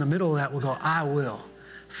ones that in the middle of that will go, I will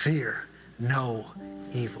fear no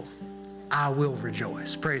evil. I will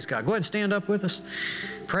rejoice. Praise God. Go ahead and stand up with us.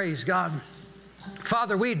 Praise God.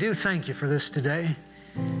 Father, we do thank you for this today.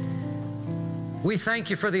 We thank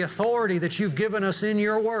you for the authority that you've given us in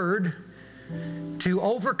your word to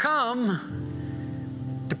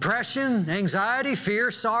overcome depression, anxiety,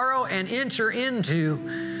 fear, sorrow, and enter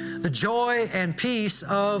into the joy and peace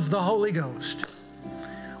of the Holy Ghost.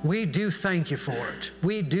 We do thank you for it.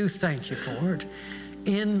 We do thank you for it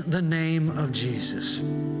in the name of Jesus.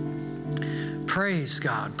 Praise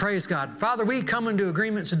God. Praise God. Father, we come into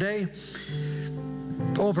agreement today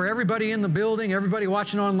over everybody in the building, everybody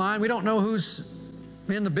watching online. We don't know who's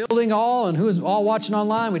in the building all and who's all watching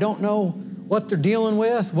online. We don't know what they're dealing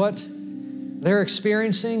with, what they're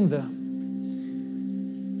experiencing,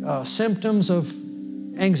 the symptoms of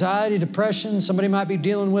anxiety, depression. Somebody might be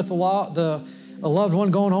dealing with a loved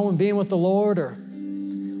one going home and being with the Lord or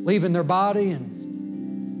leaving their body.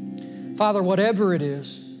 And Father, whatever it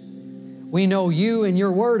is, we know you and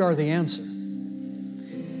your word are the answer.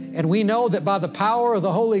 And we know that by the power of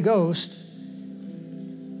the Holy Ghost,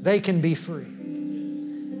 they can be free.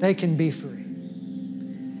 They can be free.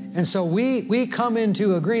 And so we come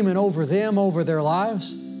into agreement over them, over their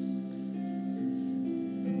lives.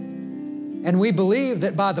 And we believe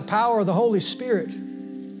that by the power of the Holy Spirit,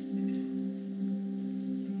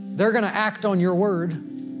 they're going to act on your word.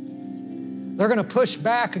 They're going to push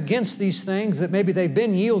back against these things that maybe they've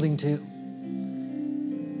been yielding to.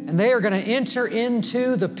 And they are going to enter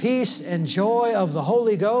into the peace and joy of the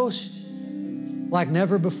Holy Ghost like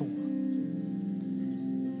never before.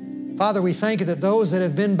 Father, we thank you that those that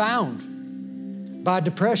have been bound by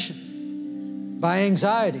depression, by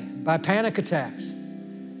anxiety, by panic attacks,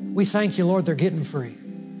 we thank you, Lord, they're getting free.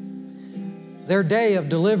 Their day of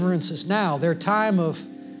deliverance is now. Their time of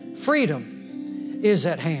freedom is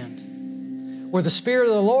at hand. Where the Spirit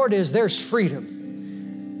of the Lord is, there's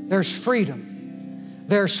freedom. There's freedom.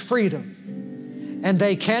 There's freedom. And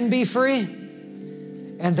they can be free,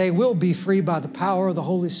 and they will be free by the power of the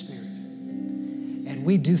Holy Spirit. And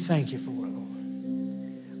we do thank you for it,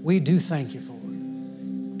 Lord. We do thank you for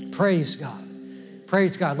it. Praise God.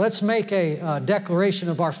 Praise God. Let's make a declaration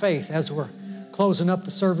of our faith as we're closing up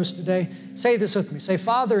the service today. Say this with me. Say,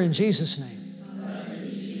 Father, in Jesus' name,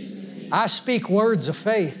 I speak words of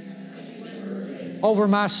faith over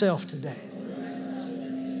myself today.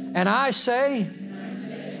 And I say,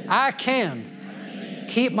 I can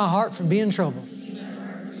keep my heart from being troubled.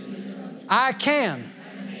 I can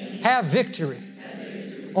have victory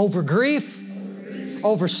over grief,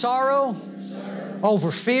 over sorrow,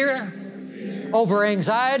 over fear, over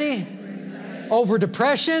anxiety, over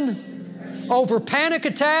depression, over panic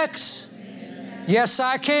attacks. Yes,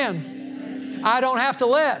 I can. I don't have to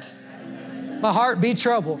let my heart be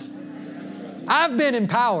troubled. I've been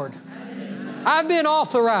empowered. I've been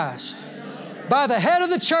authorized by the head of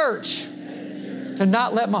the church to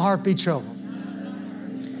not let my heart be troubled.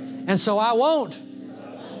 And so I won't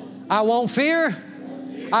fear.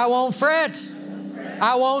 I won't fret.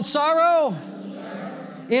 I won't sorrow.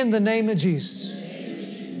 In the name of Jesus.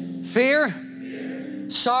 Fear,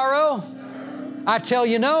 sorrow, I tell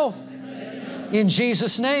you no. In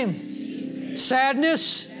Jesus' name.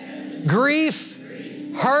 Sadness, grief,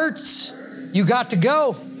 hurts, you got to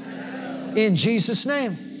go. In Jesus'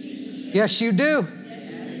 name. Yes, you do.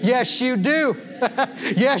 Yes, you do.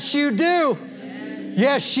 Yes, you do.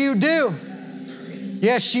 Yes, you do.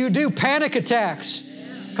 Yes, you do. Panic attacks.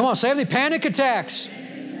 Come on, say the panic attacks.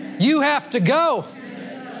 You have to go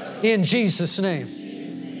in Jesus' name.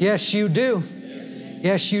 Yes, you do.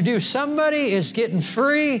 Yes, you do. Somebody is getting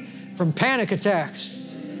free from panic attacks.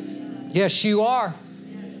 Yes, you are.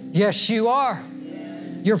 Yes, you are.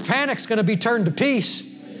 Your panic's going to be turned to peace.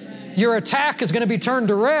 Your attack is going to be turned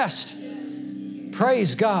to rest.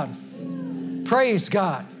 Praise God. Praise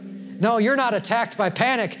God. No, you're not attacked by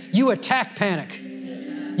panic. You attack panic.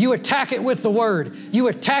 You attack it with the Word. You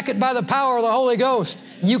attack it by the power of the Holy Ghost.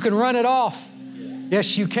 You can run it off.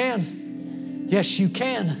 Yes, you can. Yes, you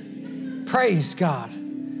can. Praise God.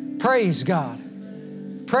 Praise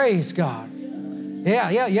God. Praise God.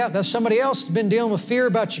 Yeah. That's somebody else that's been dealing with fear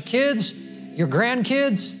about your kids, your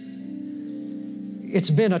grandkids. It's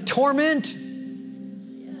been a torment.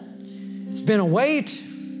 It's been a weight.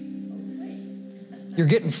 You're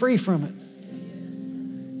getting free from it.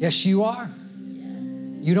 Yes, you are.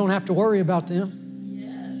 You don't have to worry about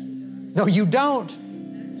them. No, you don't.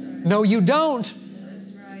 No, you don't.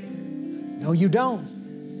 No, you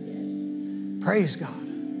don't. Praise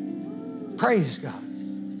God. Praise God.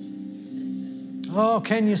 Oh,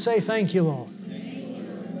 can you say thank you, Lord?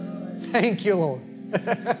 Thank you, Lord.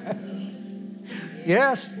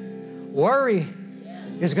 Yes, worry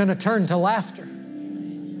is going to turn to laughter.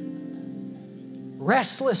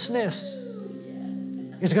 Restlessness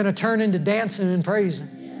is going to turn into dancing and praising.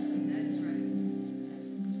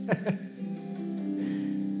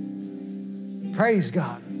 Praise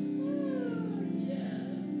God.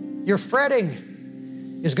 Your fretting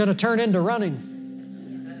is going to turn into running.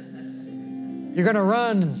 You're going to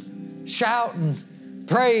run and shout and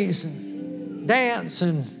praise and dance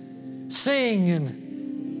and sing and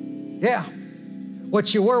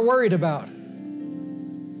what you were worried about.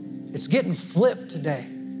 It's getting flipped today.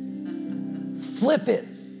 Flip it.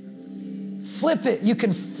 Flip it. You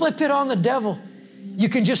can flip it on the devil. You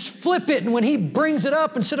can just flip it, and when he brings it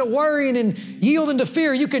up, instead of worrying and yielding to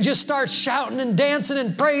fear, you can just start shouting and dancing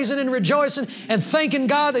and praising and rejoicing and thanking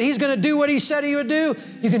God that He's going to do what He said He would do.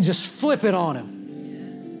 You can just flip it on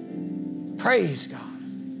Him. Praise God.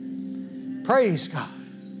 Praise God.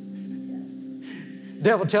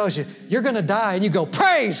 Devil tells you, you're going to die, and you go,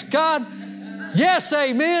 praise God. Yes,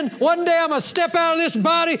 amen. One day I'm going to step out of this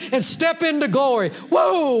body and step into glory.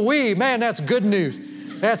 Whoa-wee, man, that's good news.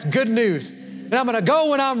 That's good news. And I'm going to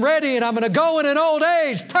go when I'm ready, and I'm going to go in an old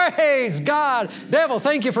age. Praise God. Devil,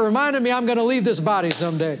 thank you for reminding me I'm going to leave this body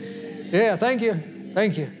someday. Yeah, thank you.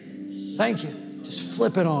 Thank you. Thank you. Just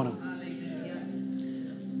flip it on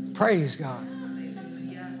him. Praise God.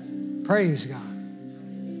 Praise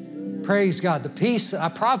God. Praise God. The peace, I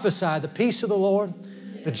prophesy, the peace of the Lord,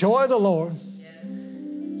 the joy of the Lord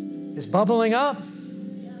is bubbling up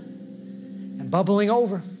and bubbling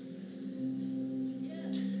over.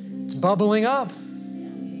 It's bubbling up.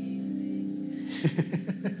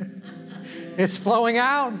 It's flowing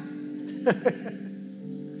out.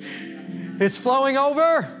 It's flowing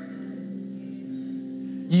over.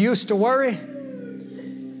 You used to worry,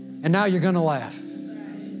 and now you're going to laugh.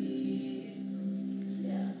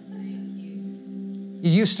 You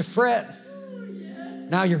used to fret,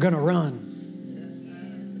 now you're going to run.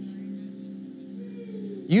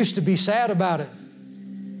 You used to be sad about it,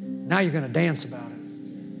 now you're going to dance about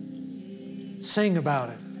it. Sing about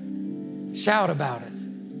it. Shout about it.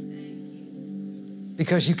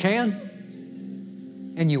 Because you can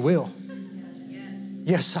and you will.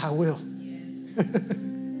 Yes, I will.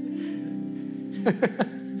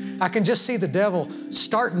 I can just see the devil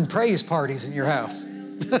starting praise parties in your house.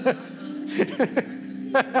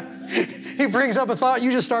 He brings up a thought,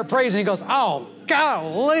 you just start praising. He goes, oh,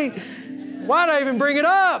 golly, why'd I even bring it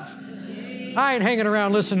up? I ain't hanging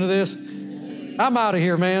around listening to this. I'm out of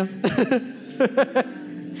here, man.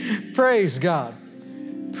 Praise God.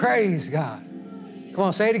 Praise God. Come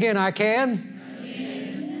on, say it again. I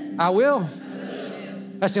can. I will.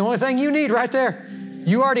 That's the only thing you need right there.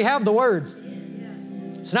 You already have the Word.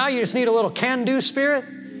 So now you just need a little can-do spirit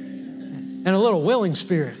and a little willing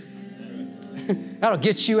spirit. That'll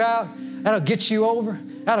get you out. That'll get you over.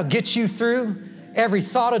 That'll get you through every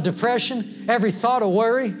thought of depression, every thought of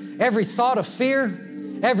worry, every thought of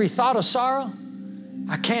fear, every thought of sorrow.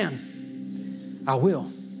 I can. I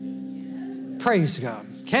will. Praise God.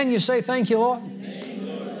 Can you say thank you, Lord?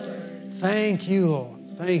 Thank you,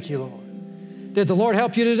 Lord. Thank you, Lord. Did the Lord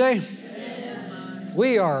help you today?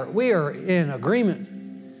 We are in agreement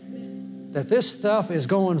that this stuff is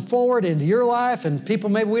going forward into your life, and people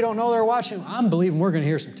maybe we don't know they're watching. I'm believing we're going to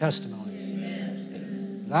hear some testimonies.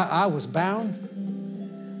 I was bound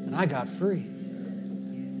and I got free.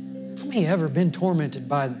 How many have ever been tormented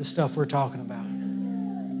by the stuff we're talking about?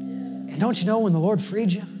 And don't you know when the Lord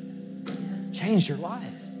freed you? Changed your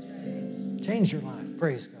life. Changed your life.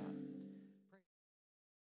 Praise God.